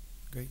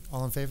 Great.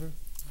 All in favor?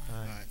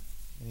 Aye.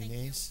 Any Thank you.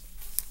 nays?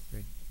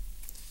 Great.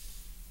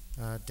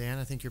 Dan,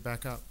 I think you're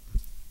back up.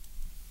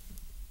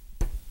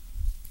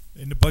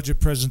 In the budget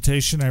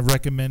presentation, I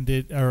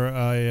recommended, or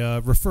I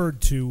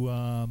referred to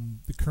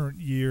the current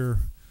year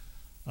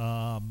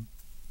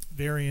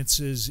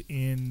variances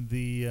in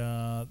the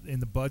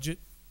budget.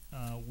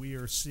 We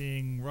are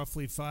seeing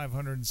roughly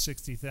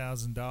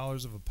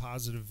 $560,000 of a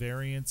positive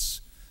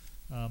variance,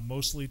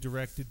 mostly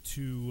directed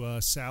to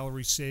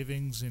salary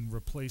savings and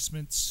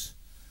replacements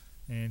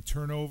and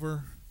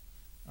turnover,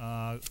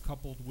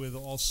 coupled with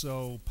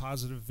also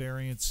positive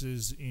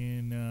variances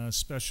in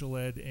special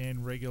ed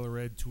and regular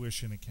ed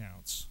tuition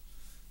accounts.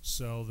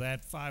 So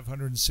that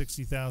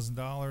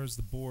 $560,000,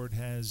 the board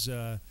has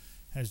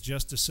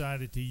just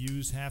decided to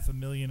use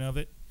 $500,000 of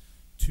it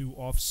to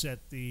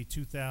offset the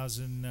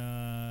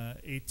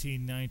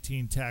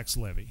 2018-19 tax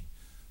levy.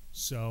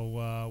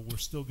 So we're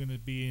still going to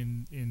be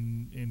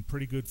in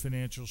pretty good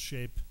financial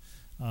shape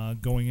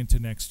going into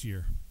next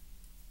year.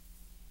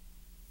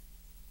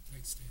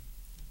 Thanks, Dan.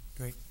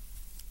 Great.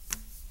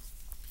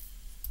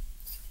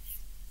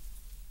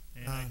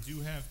 And I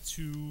do have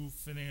two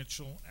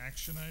financial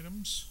action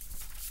items.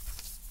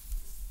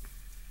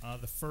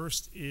 The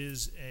first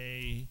is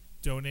a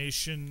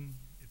donation.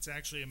 It's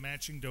actually a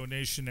matching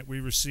donation that we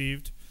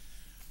received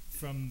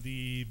from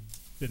the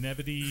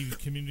Benevity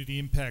Community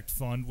Impact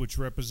Fund, which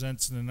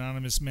represents an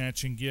anonymous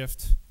matching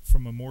gift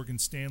from a Morgan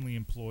Stanley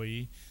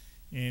employee,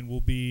 and will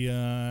be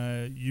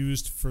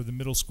used for the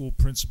middle school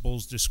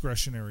principal's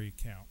discretionary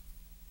account.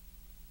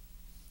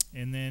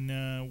 And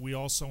then we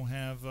also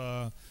have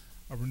a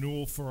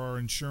renewal for our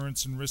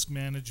insurance and risk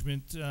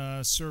management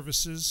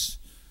services.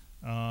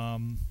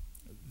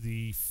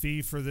 The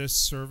fee for this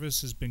service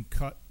has been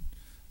cut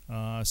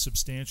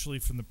substantially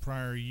from the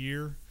prior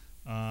year,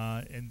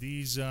 and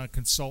these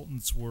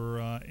consultants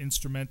were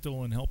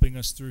instrumental in helping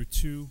us through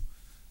two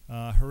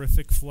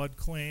horrific flood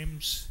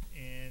claims,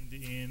 and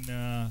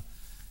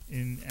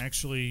in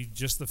actually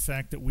just the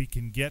fact that we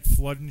can get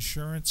flood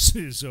insurance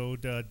is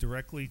owed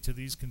directly to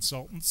these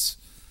consultants.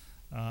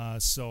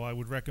 So I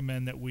would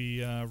recommend that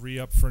we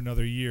re-up for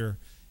another year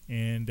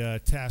and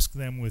task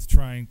them with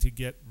trying to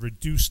get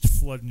reduced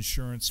flood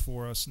insurance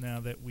for us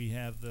now that we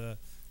have the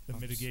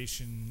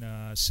mitigation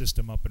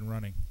system up and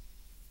running.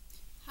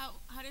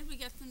 How did we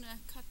get them to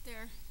cut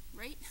their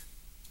rate?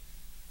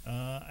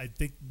 I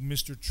think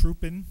Mr.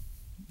 Troopin,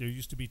 there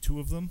used to be two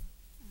of them.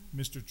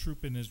 Mr.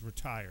 Troopin is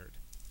retired,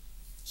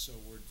 so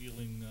we're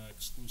dealing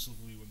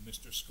exclusively with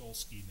Mr.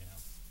 Skolsky now.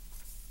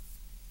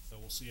 So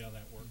we'll see how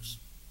that works.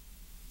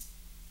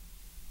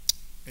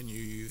 And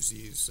you use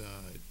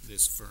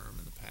this firm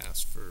in the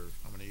past for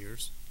how many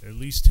years? At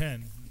least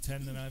 10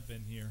 that I've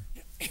been here.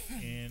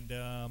 And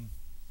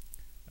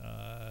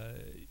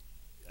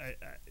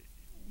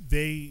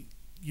they,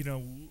 you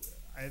know,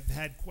 I've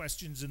had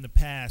questions in the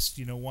past,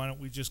 you know, why don't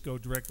we just go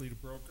directly to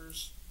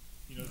brokers?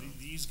 You know,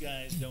 these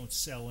guys don't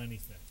sell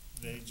anything.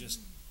 They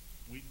just,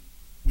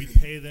 we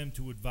pay them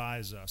to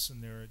advise us,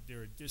 and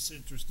they're a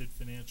disinterested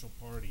financial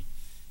party.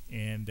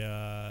 And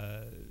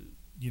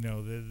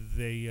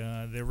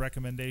their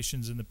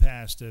recommendations in the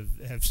past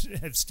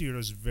have steered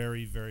us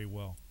very, very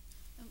well.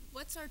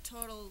 What's our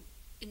total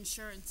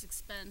insurance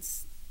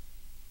expense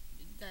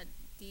that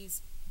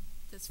this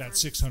About firm-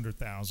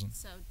 600,000.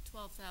 So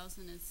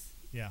 12,000 is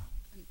Yeah.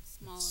 a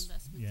small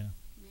investment. Yeah.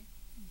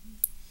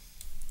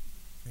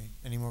 Great.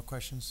 Any more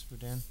questions for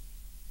Dan?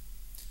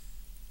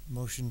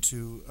 Motion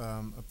to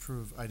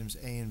approve items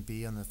A and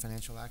B on the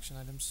financial action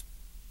items.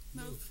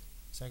 Move.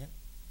 Second.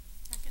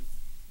 Second.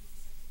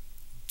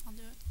 I'll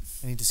do it.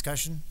 Any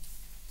discussion?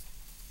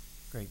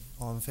 Great.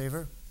 All in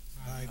favor?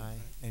 Aye.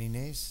 Any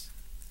nays?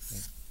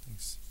 Great.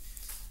 Thanks.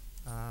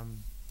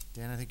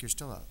 Dan, I think you're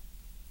still up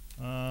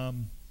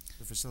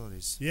for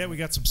facilities. Yeah, we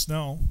got some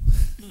snow.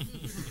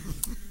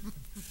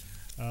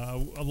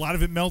 A lot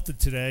of it melted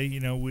today.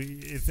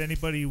 If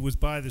anybody was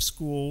by the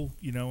school,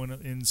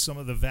 in some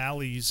of the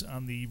valleys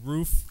on the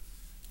roof,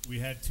 we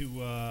had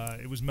to.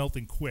 It was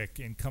melting quick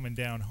and coming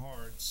down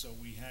hard, so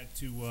we had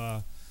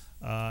to,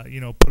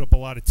 put up a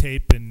lot of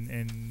tape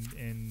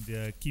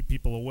and keep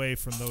people away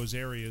from those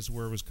areas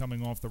where it was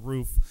coming off the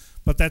roof.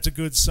 But that's a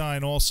good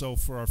sign also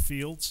for our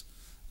fields.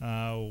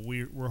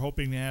 We're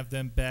hoping to have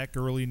them back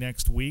early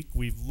next week.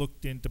 We've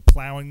looked into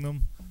plowing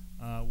them,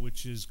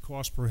 which is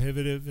cost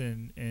prohibitive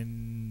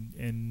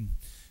and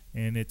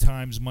at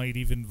times might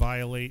even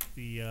violate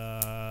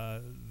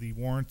the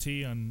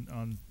warranty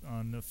on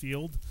the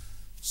field.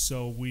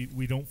 So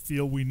we don't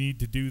feel we need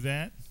to do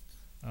that,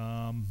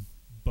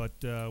 but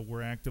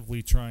we're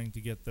actively trying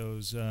to get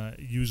those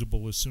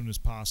usable as soon as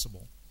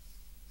possible.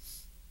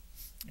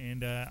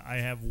 And I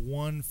have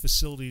one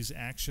facilities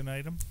action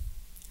item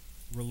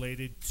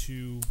related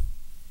to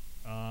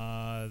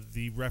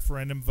the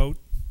referendum vote.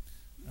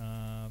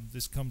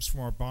 This comes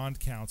from our bond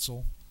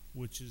council,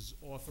 which is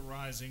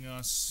authorizing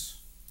us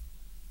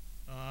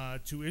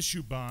to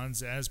issue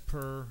bonds as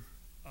per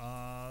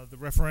the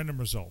referendum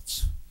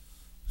results.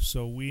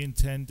 So we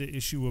intend to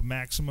issue a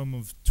maximum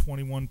of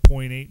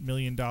 $21.8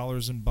 million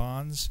in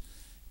bonds,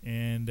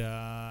 and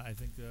I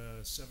think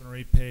a 7 or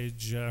 8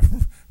 page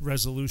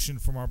resolution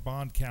from our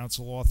bond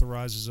council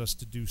authorizes us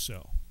to do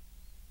so.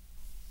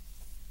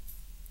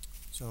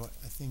 So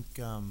I think,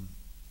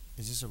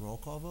 is this a roll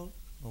call vote?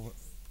 Or what?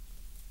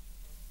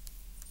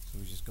 So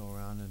we just go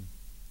around and,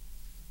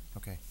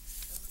 okay.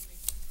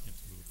 You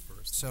have to move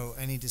first. So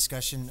any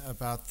discussion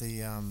about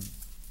the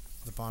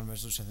bond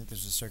resolution? I think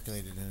this was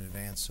circulated in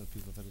advance, so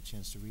people have had a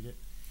chance to read it.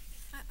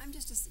 I'm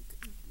just,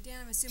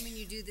 Dan, I'm assuming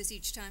you do this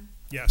each time?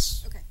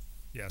 Yes. Okay.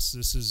 Yes,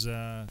 this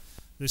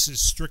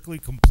is strictly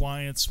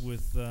compliance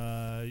with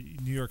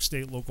New York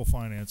State local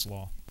finance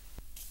law.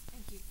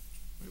 Thank you.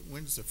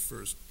 When's the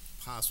first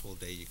possible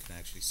day you can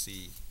actually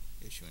see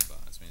issuing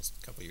bonds? I mean, it's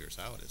a couple years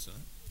out, isn't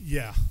it?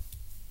 Yeah.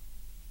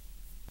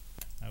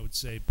 I would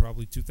say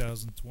probably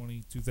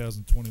 2020,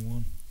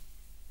 2021.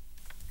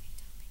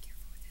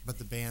 But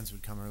the bans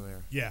would come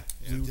earlier. Yeah.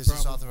 So does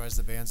this authorize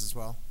the bans as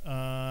well?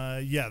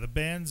 Yeah, the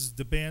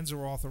bans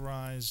are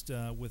authorized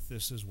with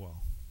this as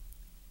well.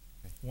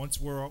 Okay.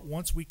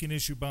 Once we can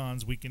issue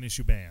bonds, we can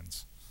issue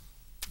bans.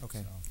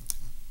 Okay.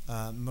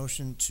 So.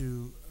 Motion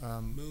to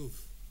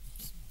Move.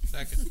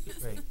 Second.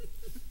 Great.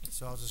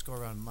 So I'll just go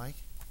around. Mike?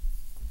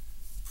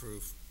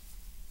 Approve.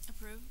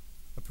 Approve.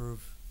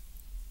 Approve.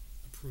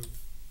 Approve.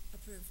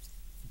 Approved.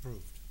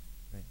 Approved.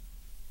 Right.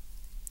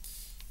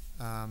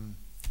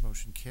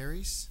 Motion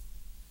carries.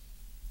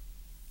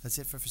 That's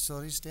it for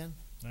facilities, Dan?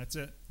 That's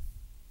it.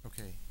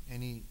 Okay.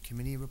 Any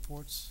committee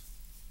reports?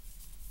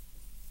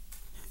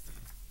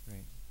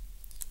 Great.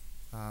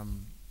 I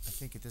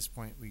think at this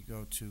point we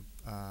go to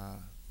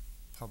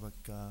public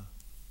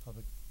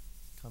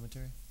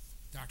commentary.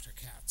 Dr.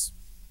 Katz.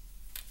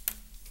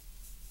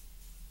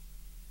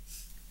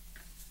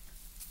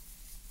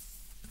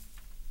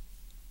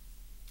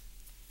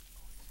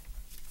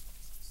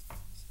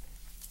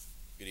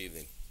 Good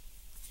evening.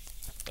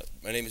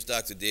 My name is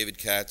Dr. David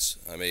Katz.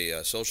 I'm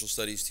a social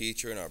studies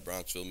teacher in our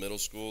Bronxville Middle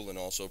School and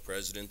also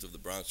president of the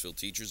Bronxville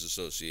Teachers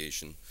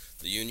Association,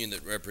 the union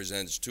that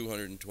represents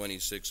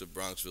 226 of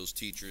Bronxville's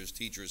teachers,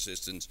 teacher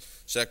assistants,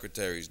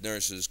 secretaries,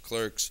 nurses,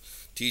 clerks,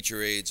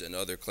 teacher aides, and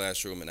other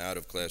classroom and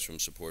out-of-classroom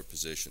support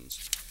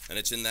positions. And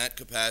it's in that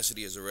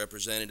capacity as a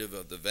representative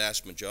of the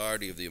vast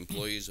majority of the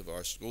employees of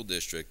our school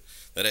district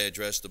that I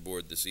address the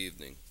board this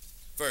evening.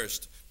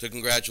 First, to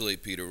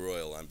congratulate Peter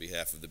Royal on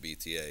behalf of the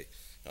BTA.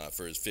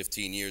 For his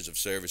 15 years of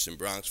service in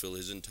Bronxville,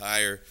 his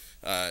entire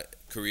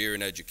career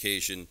in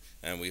education,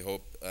 and we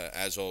hope,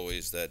 as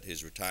always, that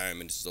his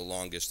retirement is the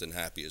longest and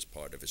happiest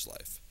part of his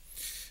life.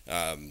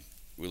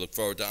 We look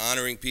forward to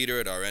honoring Peter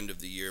at our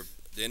end-of-the-year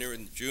dinner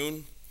in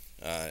June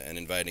and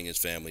inviting his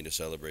family to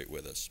celebrate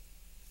with us.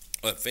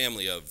 A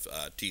family of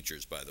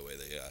teachers, by the way.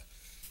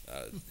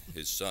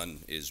 His son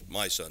is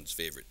my son's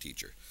favorite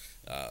teacher.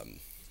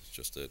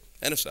 Just an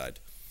aside.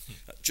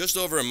 Just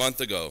over a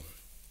month ago,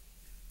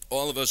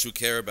 all of us who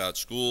care about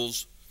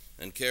schools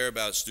and care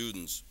about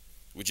students,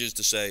 which is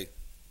to say,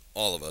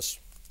 all of us,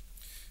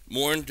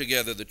 mourned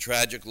together the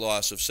tragic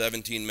loss of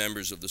 17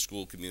 members of the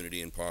school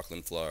community in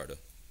Parkland, Florida.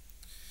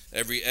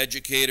 Every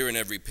educator and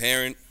every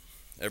parent,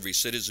 Every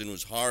citizen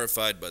was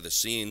horrified by the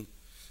scene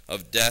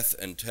of death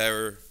and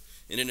terror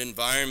in an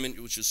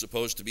environment which is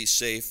supposed to be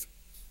safe,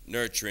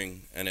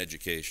 nurturing, and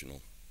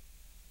educational.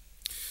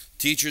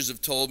 Teachers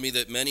have told me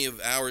that many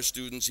of our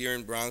students here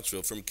in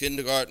Bronxville, from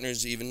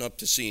kindergartners even up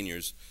to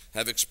seniors,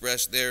 have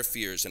expressed their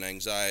fears and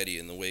anxiety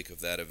in the wake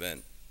of that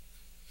event.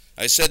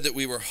 I said that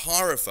we were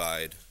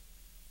horrified,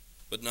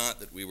 but not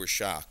that we were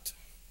shocked.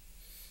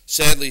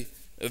 Sadly,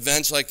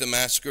 events like the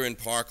massacre in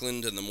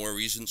Parkland and the more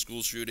recent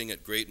school shooting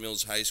at Great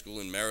Mills High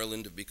School in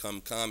Maryland have become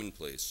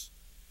commonplace.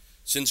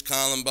 Since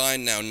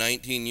Columbine, now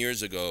 19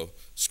 years ago,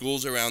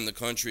 schools around the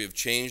country have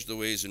changed the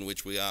ways in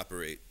which we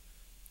operate.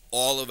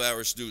 All of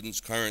our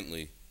students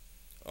currently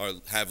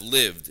have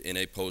lived in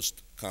a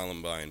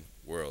post-Columbine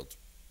world.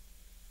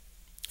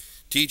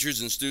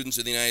 Teachers and students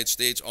in the United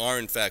States are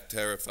in fact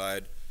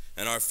terrified,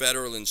 and our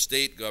federal and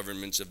state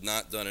governments have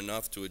not done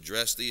enough to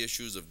address the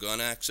issues of gun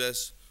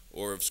access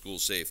or of school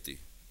safety.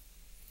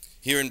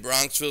 Here in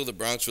Bronxville, the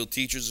Bronxville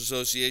Teachers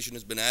Association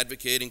has been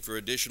advocating for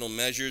additional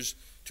measures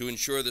to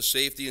ensure the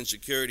safety and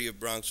security of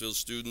Bronxville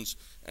students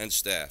and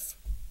staff.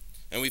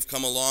 And we've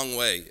come a long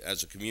way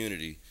as a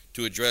community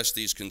to address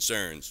these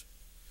concerns.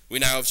 We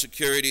now have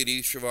security at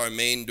each of our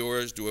main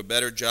doors, do a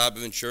better job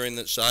of ensuring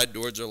that side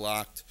doors are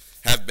locked,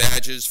 have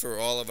badges for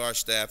all of our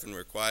staff, and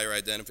require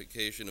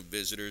identification of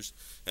visitors.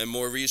 And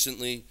more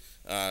recently,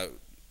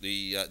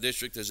 the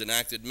district has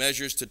enacted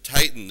measures to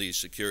tighten these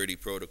security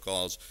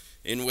protocols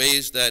in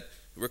ways that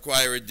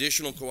require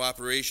additional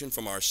cooperation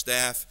from our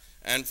staff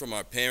and from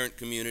our parent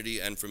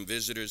community and from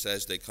visitors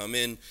as they come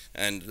in,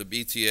 and the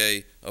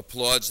BTA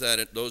applauds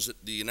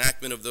the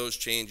enactment of those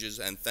changes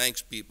and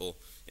thanks people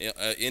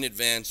in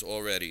advance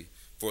already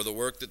for the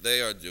work that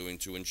they are doing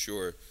to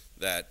ensure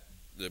that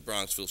the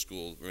Bronxville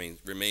school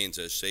remains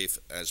as safe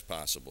as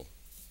possible.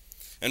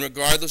 And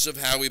regardless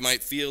of how we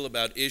might feel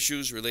about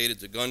issues related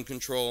to gun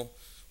control,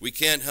 we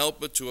can't help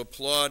but to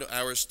applaud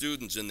our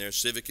students in their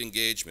civic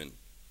engagement.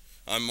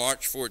 On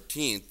March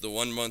 14th, the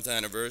one-month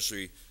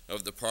anniversary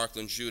of the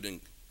Parkland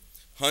shooting,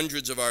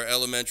 hundreds of our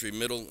elementary,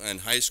 middle, and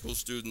high school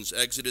students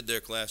exited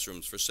their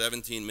classrooms for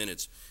 17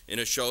 minutes in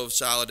a show of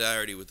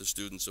solidarity with the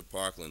students of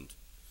Parkland.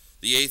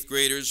 The 8th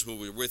graders who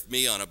were with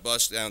me on a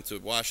bus down to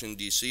Washington,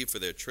 D.C. for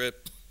their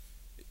trip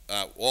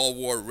all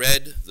wore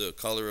red, the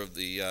color of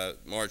the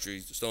Marjorie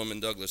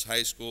Stoneman Douglas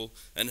High School,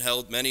 and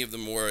many of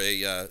them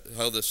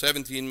held a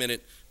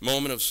 17-minute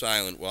moment of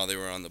silence while they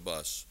were on the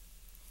bus.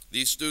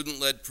 These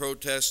student-led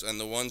protests and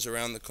the ones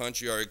around the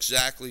country are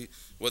exactly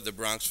what the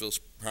Bronxville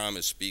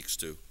Promise speaks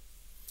to.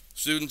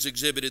 Students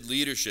exhibited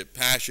leadership,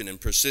 passion, and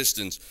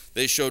persistence.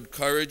 They showed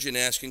courage in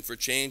asking for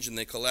change, and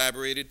they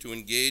collaborated to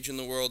engage in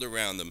the world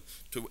around them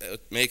to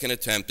make an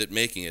attempt at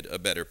making it a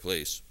better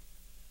place.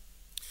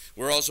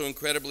 We're also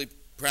incredibly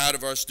proud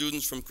of our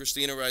students from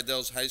Christina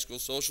Rydell's high school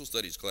social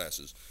studies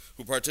classes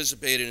who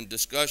participated in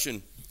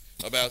discussion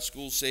about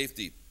school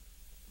safety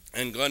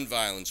and gun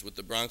violence with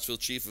the Bronxville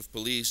Chief of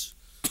Police,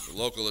 the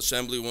local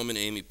Assemblywoman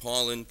Amy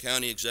Paulin,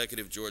 County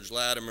Executive George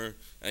Latimer,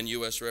 and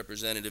U.S.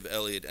 Representative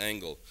Elliot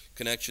Engel,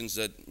 connections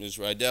that Ms.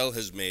 Rydell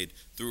has made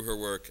through her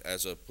work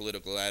as a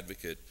political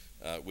advocate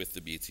with the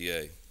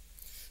BTA.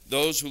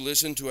 Those who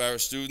listened to our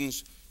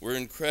students were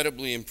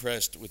incredibly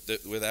impressed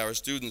with our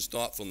students'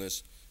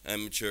 thoughtfulness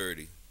and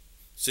maturity.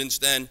 Since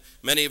then,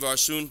 many of our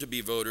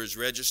soon-to-be voters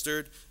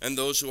registered, and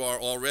those who are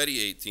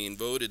already 18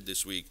 voted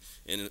this week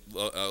in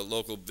a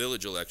local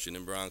village election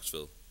in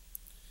Bronxville.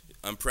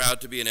 I'm proud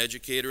to be an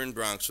educator in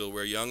Bronxville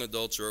where young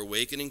adults are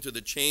awakening to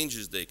the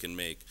changes they can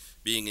make,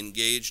 being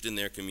engaged in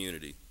their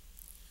community.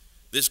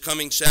 This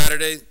coming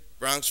Saturday,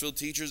 Bronxville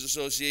Teachers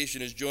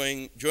Association is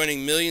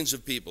joining millions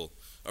of people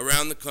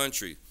around the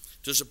country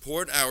to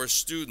support our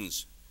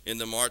students in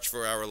the March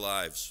for Our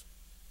Lives.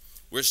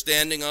 We're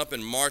standing up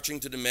and marching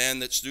to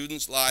demand that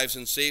students' lives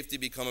and safety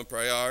become a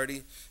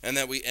priority and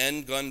that we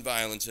end gun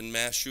violence and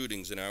mass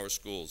shootings in our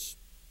schools.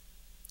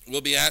 We'll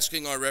be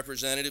asking our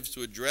representatives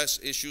to address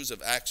issues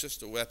of access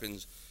to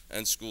weapons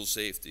and school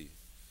safety.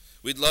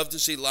 We'd love to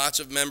see lots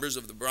of members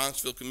of the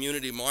Bronxville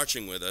community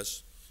marching with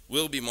us.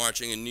 We'll be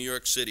marching in New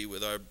York City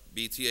with our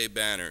BTA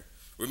banner.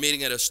 We're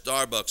meeting at a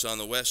Starbucks on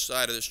the west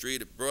side of the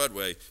street at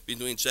Broadway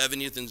between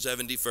 70th and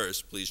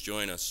 71st. Please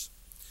join us.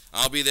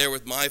 I'll be there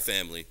with my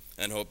family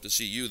and hope to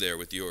see you there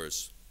with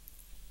yours.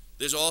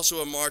 There's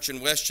also a march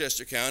in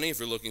Westchester County if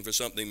you're looking for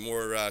something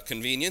more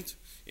convenient,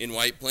 in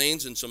White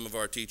Plains, and some of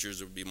our teachers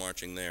will be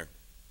marching there.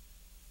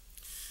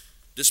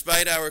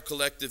 Despite our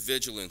collective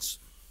vigilance,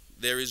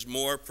 there is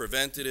more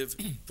preventative,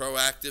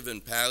 proactive,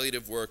 and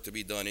palliative work to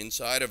be done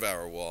inside of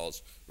our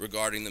walls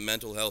regarding the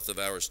mental health of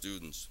our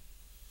students.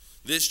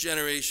 This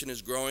generation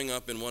is growing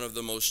up in one of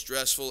the most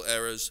stressful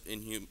eras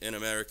in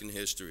American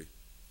history,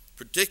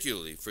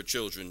 particularly for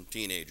children,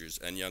 teenagers,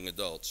 and young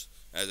adults.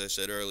 As I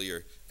said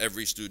earlier,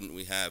 every student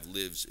we have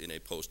lives in a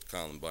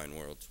post-Columbine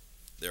world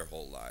their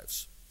whole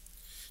lives.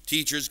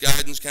 Teachers,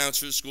 guidance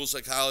counselors, school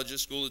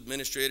psychologists, school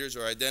administrators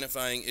are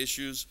identifying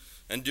issues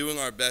and doing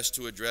our best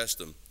to address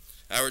them.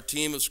 Our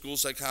team of school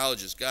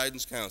psychologists,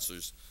 guidance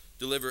counselors,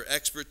 deliver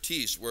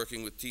expertise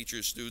working with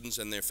teachers, students,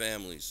 and their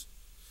families.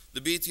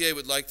 The BTA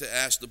would like to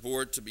ask the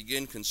board to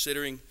begin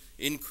considering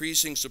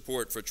increasing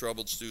support for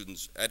troubled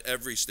students at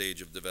every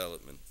stage of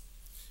development.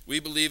 We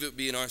believe it would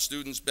be in our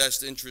students'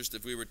 best interest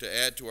if we were to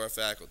add to our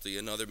faculty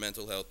another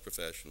mental health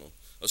professional,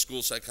 a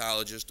school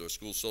psychologist or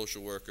school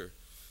social worker.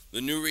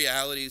 The new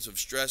realities of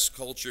stress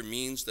culture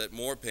means that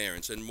more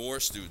parents and more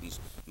students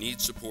need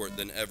support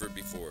than ever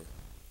before.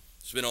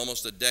 It's been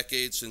almost a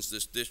decade since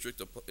this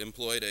district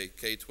employed a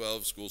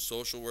K-12 school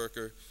social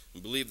worker,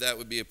 and believe that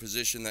would be a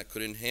position that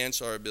could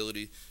enhance our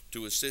ability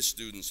to assist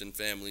students and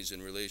families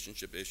in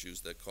relationship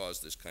issues that cause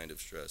this kind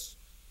of stress.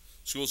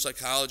 School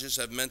psychologists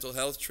have mental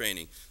health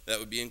training that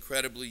would be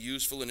incredibly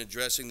useful in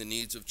addressing the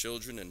needs of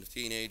children and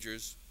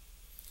teenagers.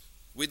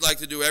 We'd like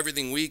to do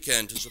everything we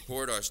can to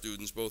support our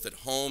students both at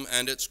home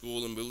and at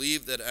school, and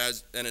believe that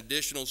as an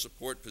additional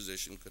support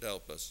position could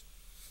help us.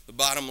 The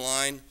bottom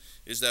line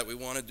is that we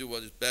want to do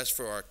what is best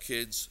for our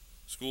kids.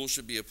 School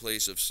should be a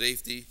place of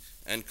safety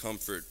and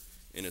comfort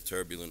in a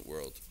turbulent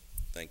world.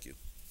 Thank you.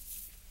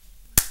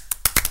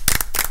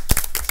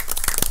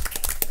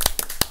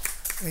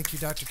 Thank you,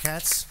 Dr.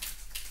 Katz.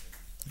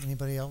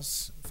 Anybody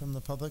else from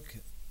the public?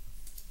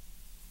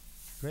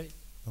 Great.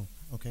 Oh,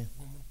 okay.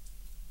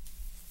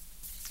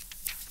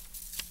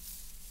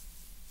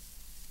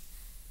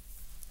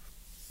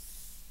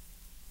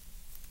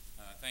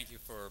 Thank you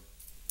for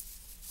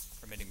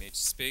permitting me to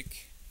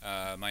speak.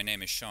 My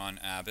name is Sean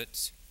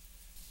Abbott.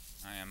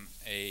 I'm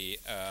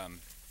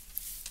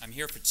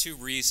here for two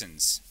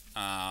reasons.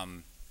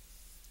 I'm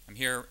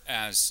here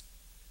as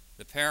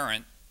the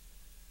parent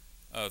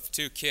of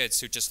two kids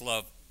who just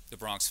love the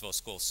Bronxville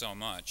School so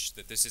much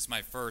that this is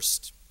my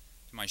first,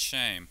 to my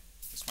shame,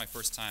 it's my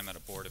first time at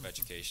a Board of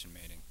Education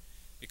meeting,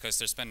 because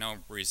there's been no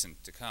reason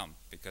to come,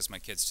 because my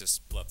kids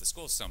just love the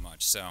school so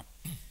much. So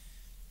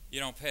you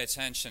don't pay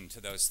attention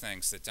to those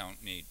things that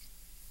don't need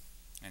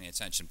any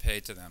attention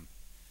paid to them.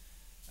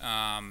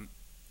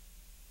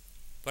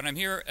 But I'm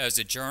here as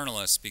a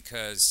journalist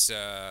because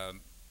I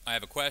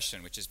have a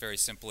question, which is very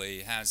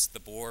simply, has the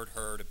board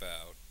heard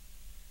about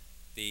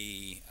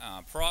the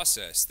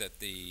process that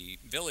the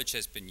village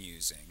has been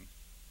using?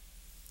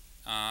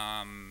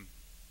 And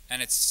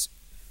it's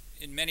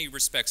in many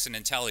respects an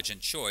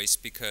intelligent choice,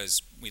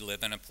 because we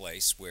live in a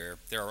place where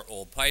there are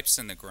old pipes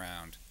in the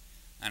ground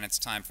and it's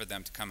time for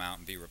them to come out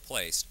and be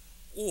replaced.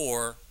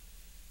 Or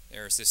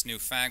there's this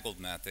newfangled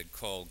method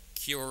called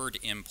cured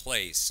in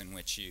place, in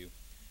which you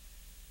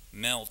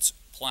melt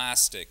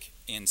plastic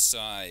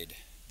inside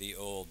the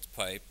old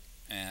pipe,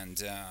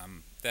 and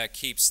that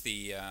keeps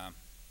the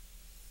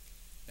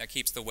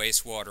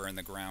wastewater and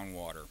the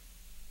groundwater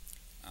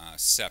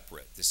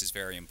separate. This is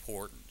very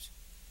important.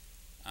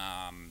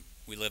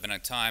 We live in a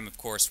time, of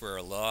course, where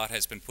a lot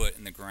has been put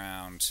in the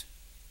ground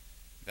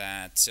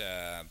that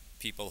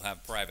people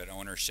have private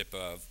ownership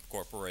of.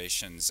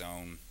 Corporations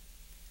own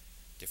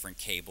different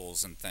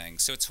cables and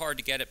things, so it's hard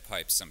to get at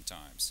pipes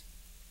sometimes.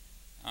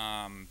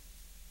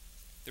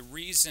 The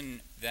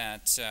reason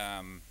that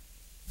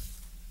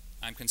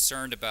I'm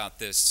concerned about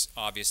this,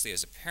 obviously,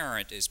 as a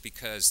parent, is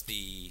because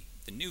the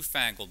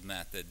newfangled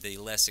method, the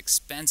less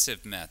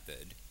expensive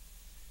method,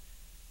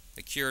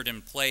 the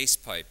cured-in-place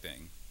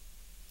piping,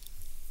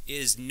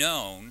 is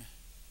known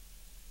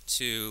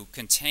to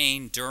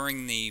contain,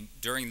 during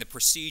the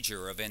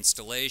procedure of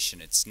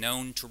installation, it's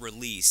known to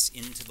release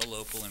into the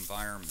local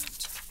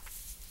environment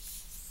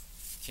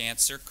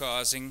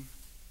cancer-causing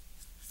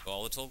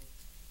volatile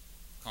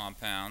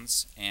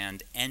compounds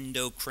and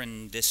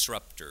endocrine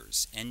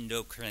disrupting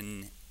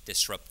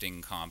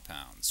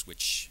compounds,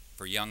 which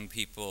for young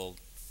people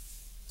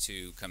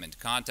to come into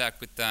contact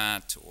with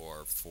that,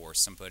 or for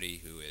somebody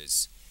who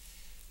is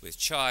with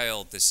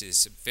child, this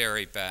is a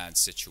very bad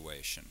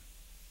situation.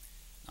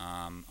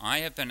 I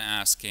have been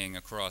asking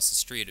across the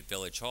street at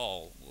Village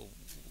Hall, well,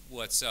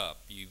 what's up?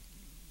 You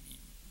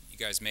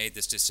guys made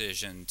this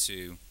decision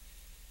to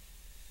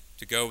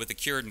go with the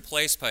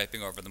cured-in-place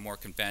piping over the more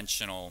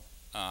conventional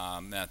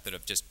method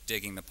of just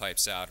digging the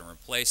pipes out and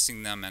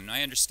replacing them, and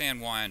I understand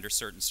why under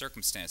certain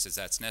circumstances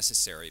that's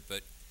necessary,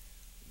 but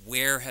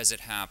where has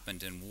it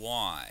happened and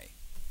why?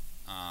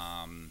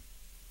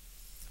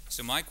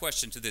 So my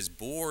question to this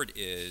board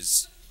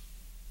is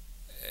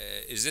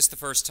this the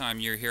first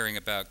time you're hearing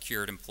about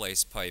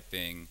cured-in-place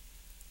piping?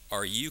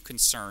 Are you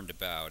concerned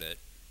about it?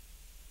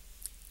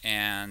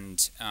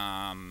 And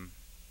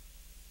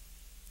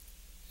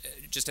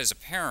just as a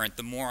parent,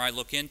 the more I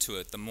look into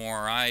it, the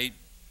more I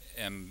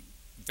am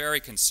very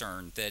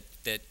concerned that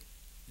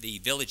the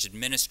village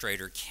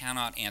administrator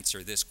cannot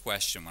answer this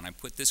question. When I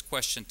put this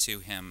question to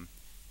him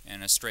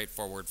in a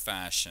straightforward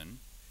fashion,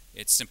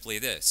 it's simply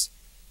this: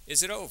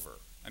 is it over?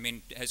 I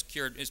mean,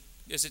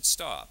 is it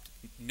stopped?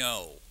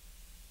 No,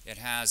 it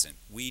hasn't.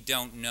 We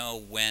don't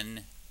know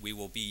when we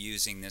will be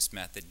using this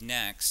method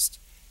next.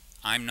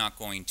 I'm not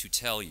going to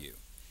tell you.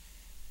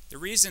 The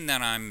reason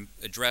that I'm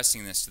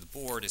addressing this to the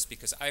board is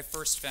because I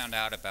first found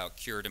out about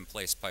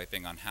cured-in-place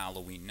piping on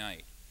Halloween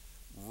night,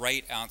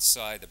 right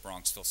outside the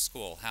Bronxville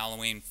School.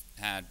 Halloween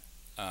had,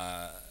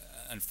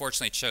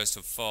 unfortunately, chose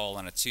to fall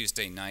on a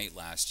Tuesday night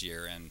last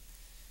year, and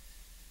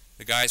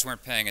The guys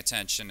weren't paying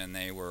attention, and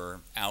they were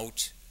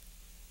out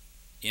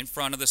in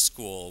front of the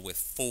school with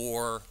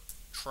 4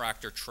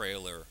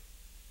 tractor-trailer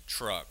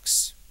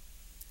trucks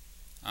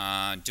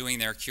doing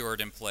their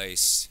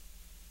cured-in-place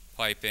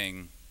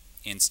piping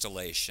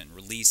installation,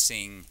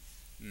 releasing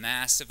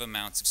massive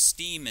amounts of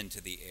steam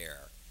into the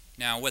air.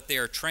 Now, what they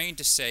are trained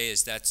to say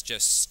is that's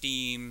just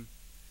steam,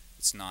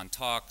 it's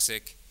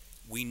non-toxic.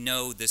 We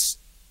know this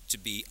to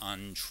be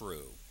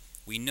untrue.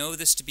 We know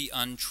this to be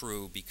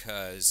untrue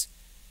because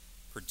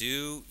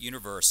Purdue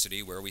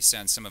University, where we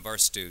send some of our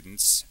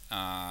students,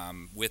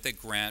 with a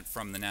grant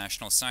from the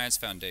National Science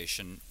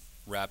Foundation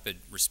Rapid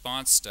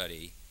Response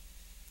Study,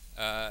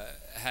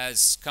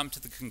 has come to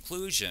the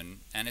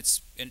conclusion, and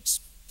it's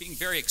being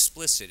very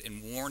explicit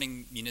in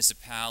warning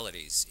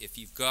municipalities, if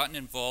you've gotten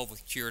involved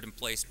with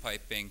cured-in-place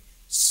piping,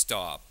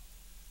 stop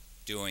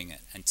doing it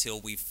until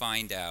we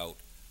find out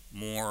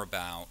more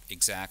about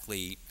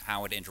exactly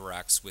how it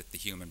interacts with the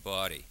human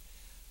body.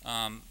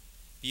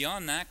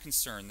 Beyond that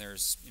concern,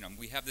 there's,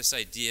 we have this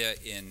idea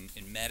in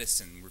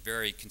medicine. We're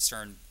very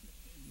concerned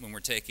when we're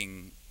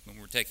taking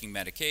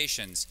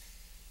medications,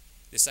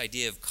 this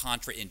idea of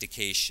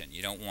contraindication.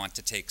 You don't want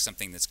to take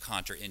something that's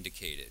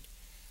contraindicated.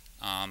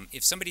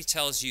 If somebody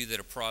tells you that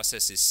a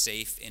process is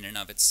safe in and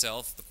of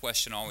itself, the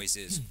question always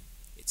is,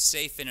 it's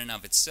safe in and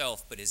of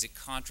itself, but is it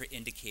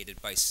contraindicated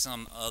by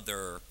some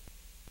other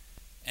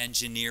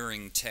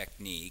engineering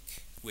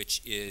technique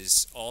which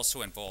is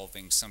also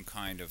involving some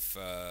kind of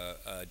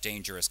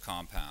dangerous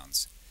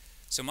compounds?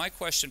 So my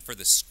question for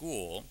the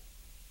school,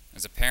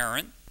 as a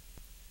parent,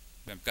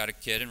 I've got a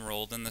kid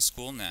enrolled in the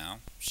school now,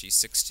 she's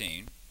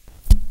 16,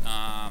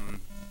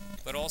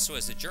 but also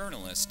as a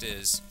journalist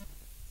is,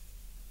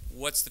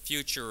 what's the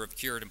future of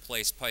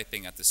cured-in-place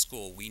piping at the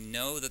school? We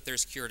know that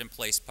there's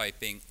cured-in-place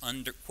piping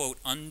under, quote,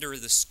 under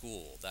the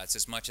school. That's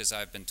as much as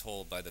I've been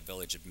told by the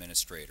village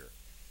administrator.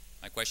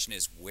 My question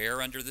is,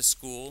 where under the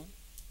school?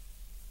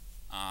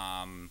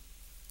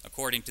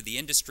 According to the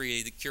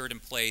industry, the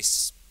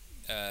cured-in-place,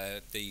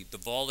 the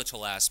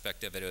volatile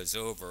aspect of it is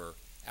over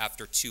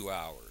after 2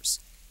 hours.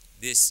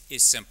 This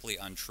is simply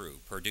untrue.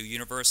 Purdue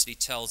University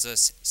tells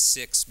us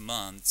 6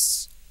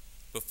 months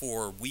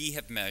before we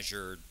have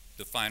measured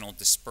the final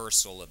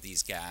dispersal of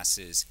these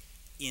gases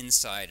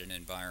inside an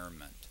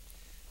environment.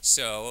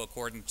 So,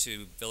 according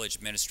to Village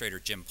Administrator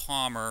Jim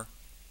Palmer,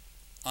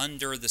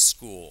 under the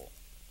school,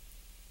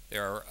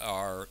 there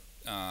are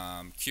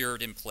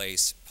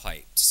cured-in-place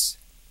pipes.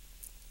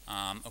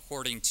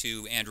 According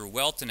to Andrew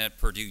Welton at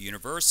Purdue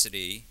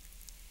University,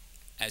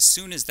 as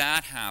soon as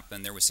that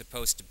happened, there was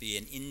supposed to be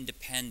an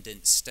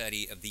independent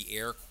study of the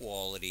air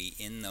quality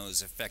in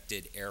those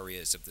affected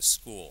areas of the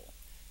school.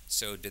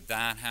 So did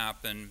that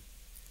happen?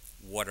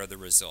 What are the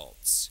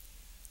results?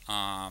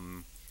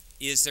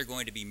 Is there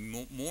going to be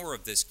more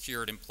of this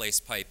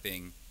cured-in-place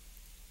piping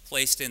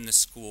placed in the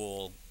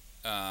school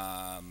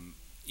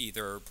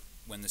either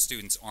when the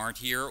students aren't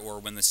here or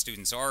when the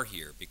students are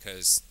here?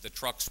 Because the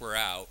trucks were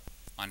out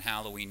on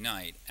Halloween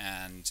night,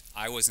 and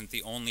I wasn't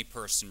the only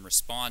person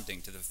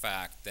responding to the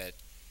fact that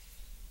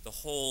the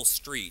whole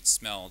street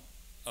smelled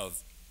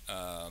of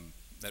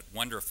that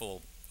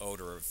wonderful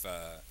odor of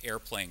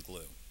airplane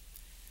glue.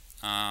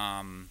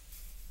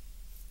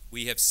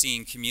 We have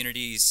seen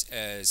communities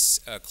as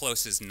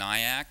close as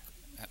Nyack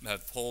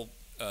have whole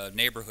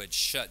neighborhoods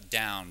shut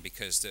down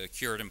because the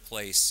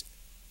cured-in-place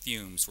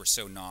fumes were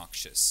so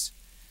noxious.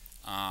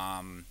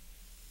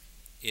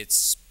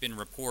 It's been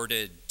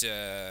reported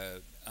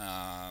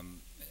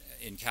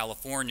in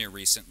California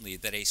recently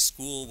that a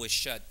school was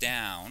shut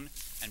down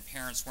and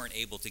parents weren't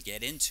able to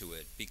get into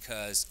it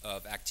because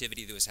of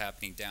activity that was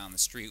happening down the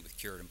street with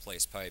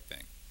cured-in-place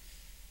piping.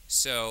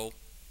 So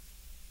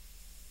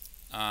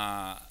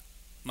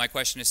my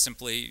question is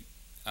simply,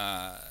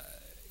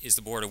 is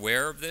the board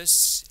aware of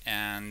this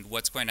and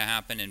what's going to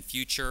happen in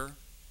future?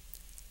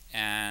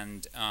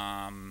 And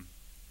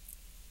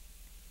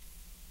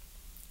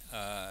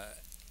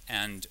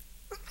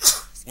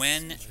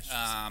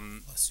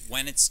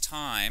when it's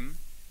time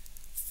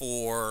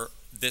for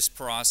this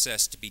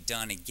process to be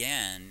done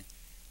again,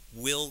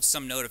 will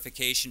some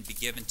notification be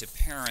given to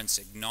parents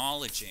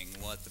acknowledging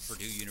what the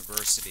Purdue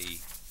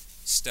University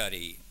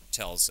study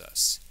tells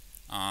us?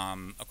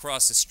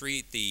 Across the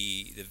street,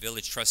 the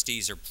village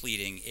trustees are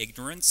pleading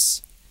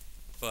ignorance,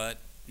 but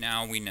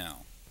now we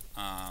know.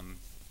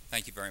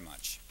 Thank you very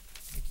much.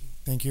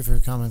 Thank you for your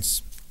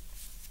comments.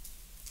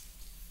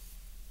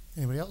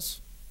 Anybody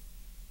else?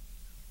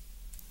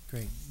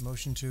 Great.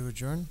 Motion to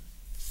adjourn?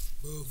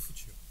 Move.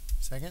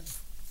 Second?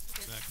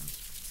 Second.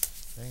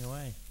 Staying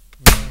away.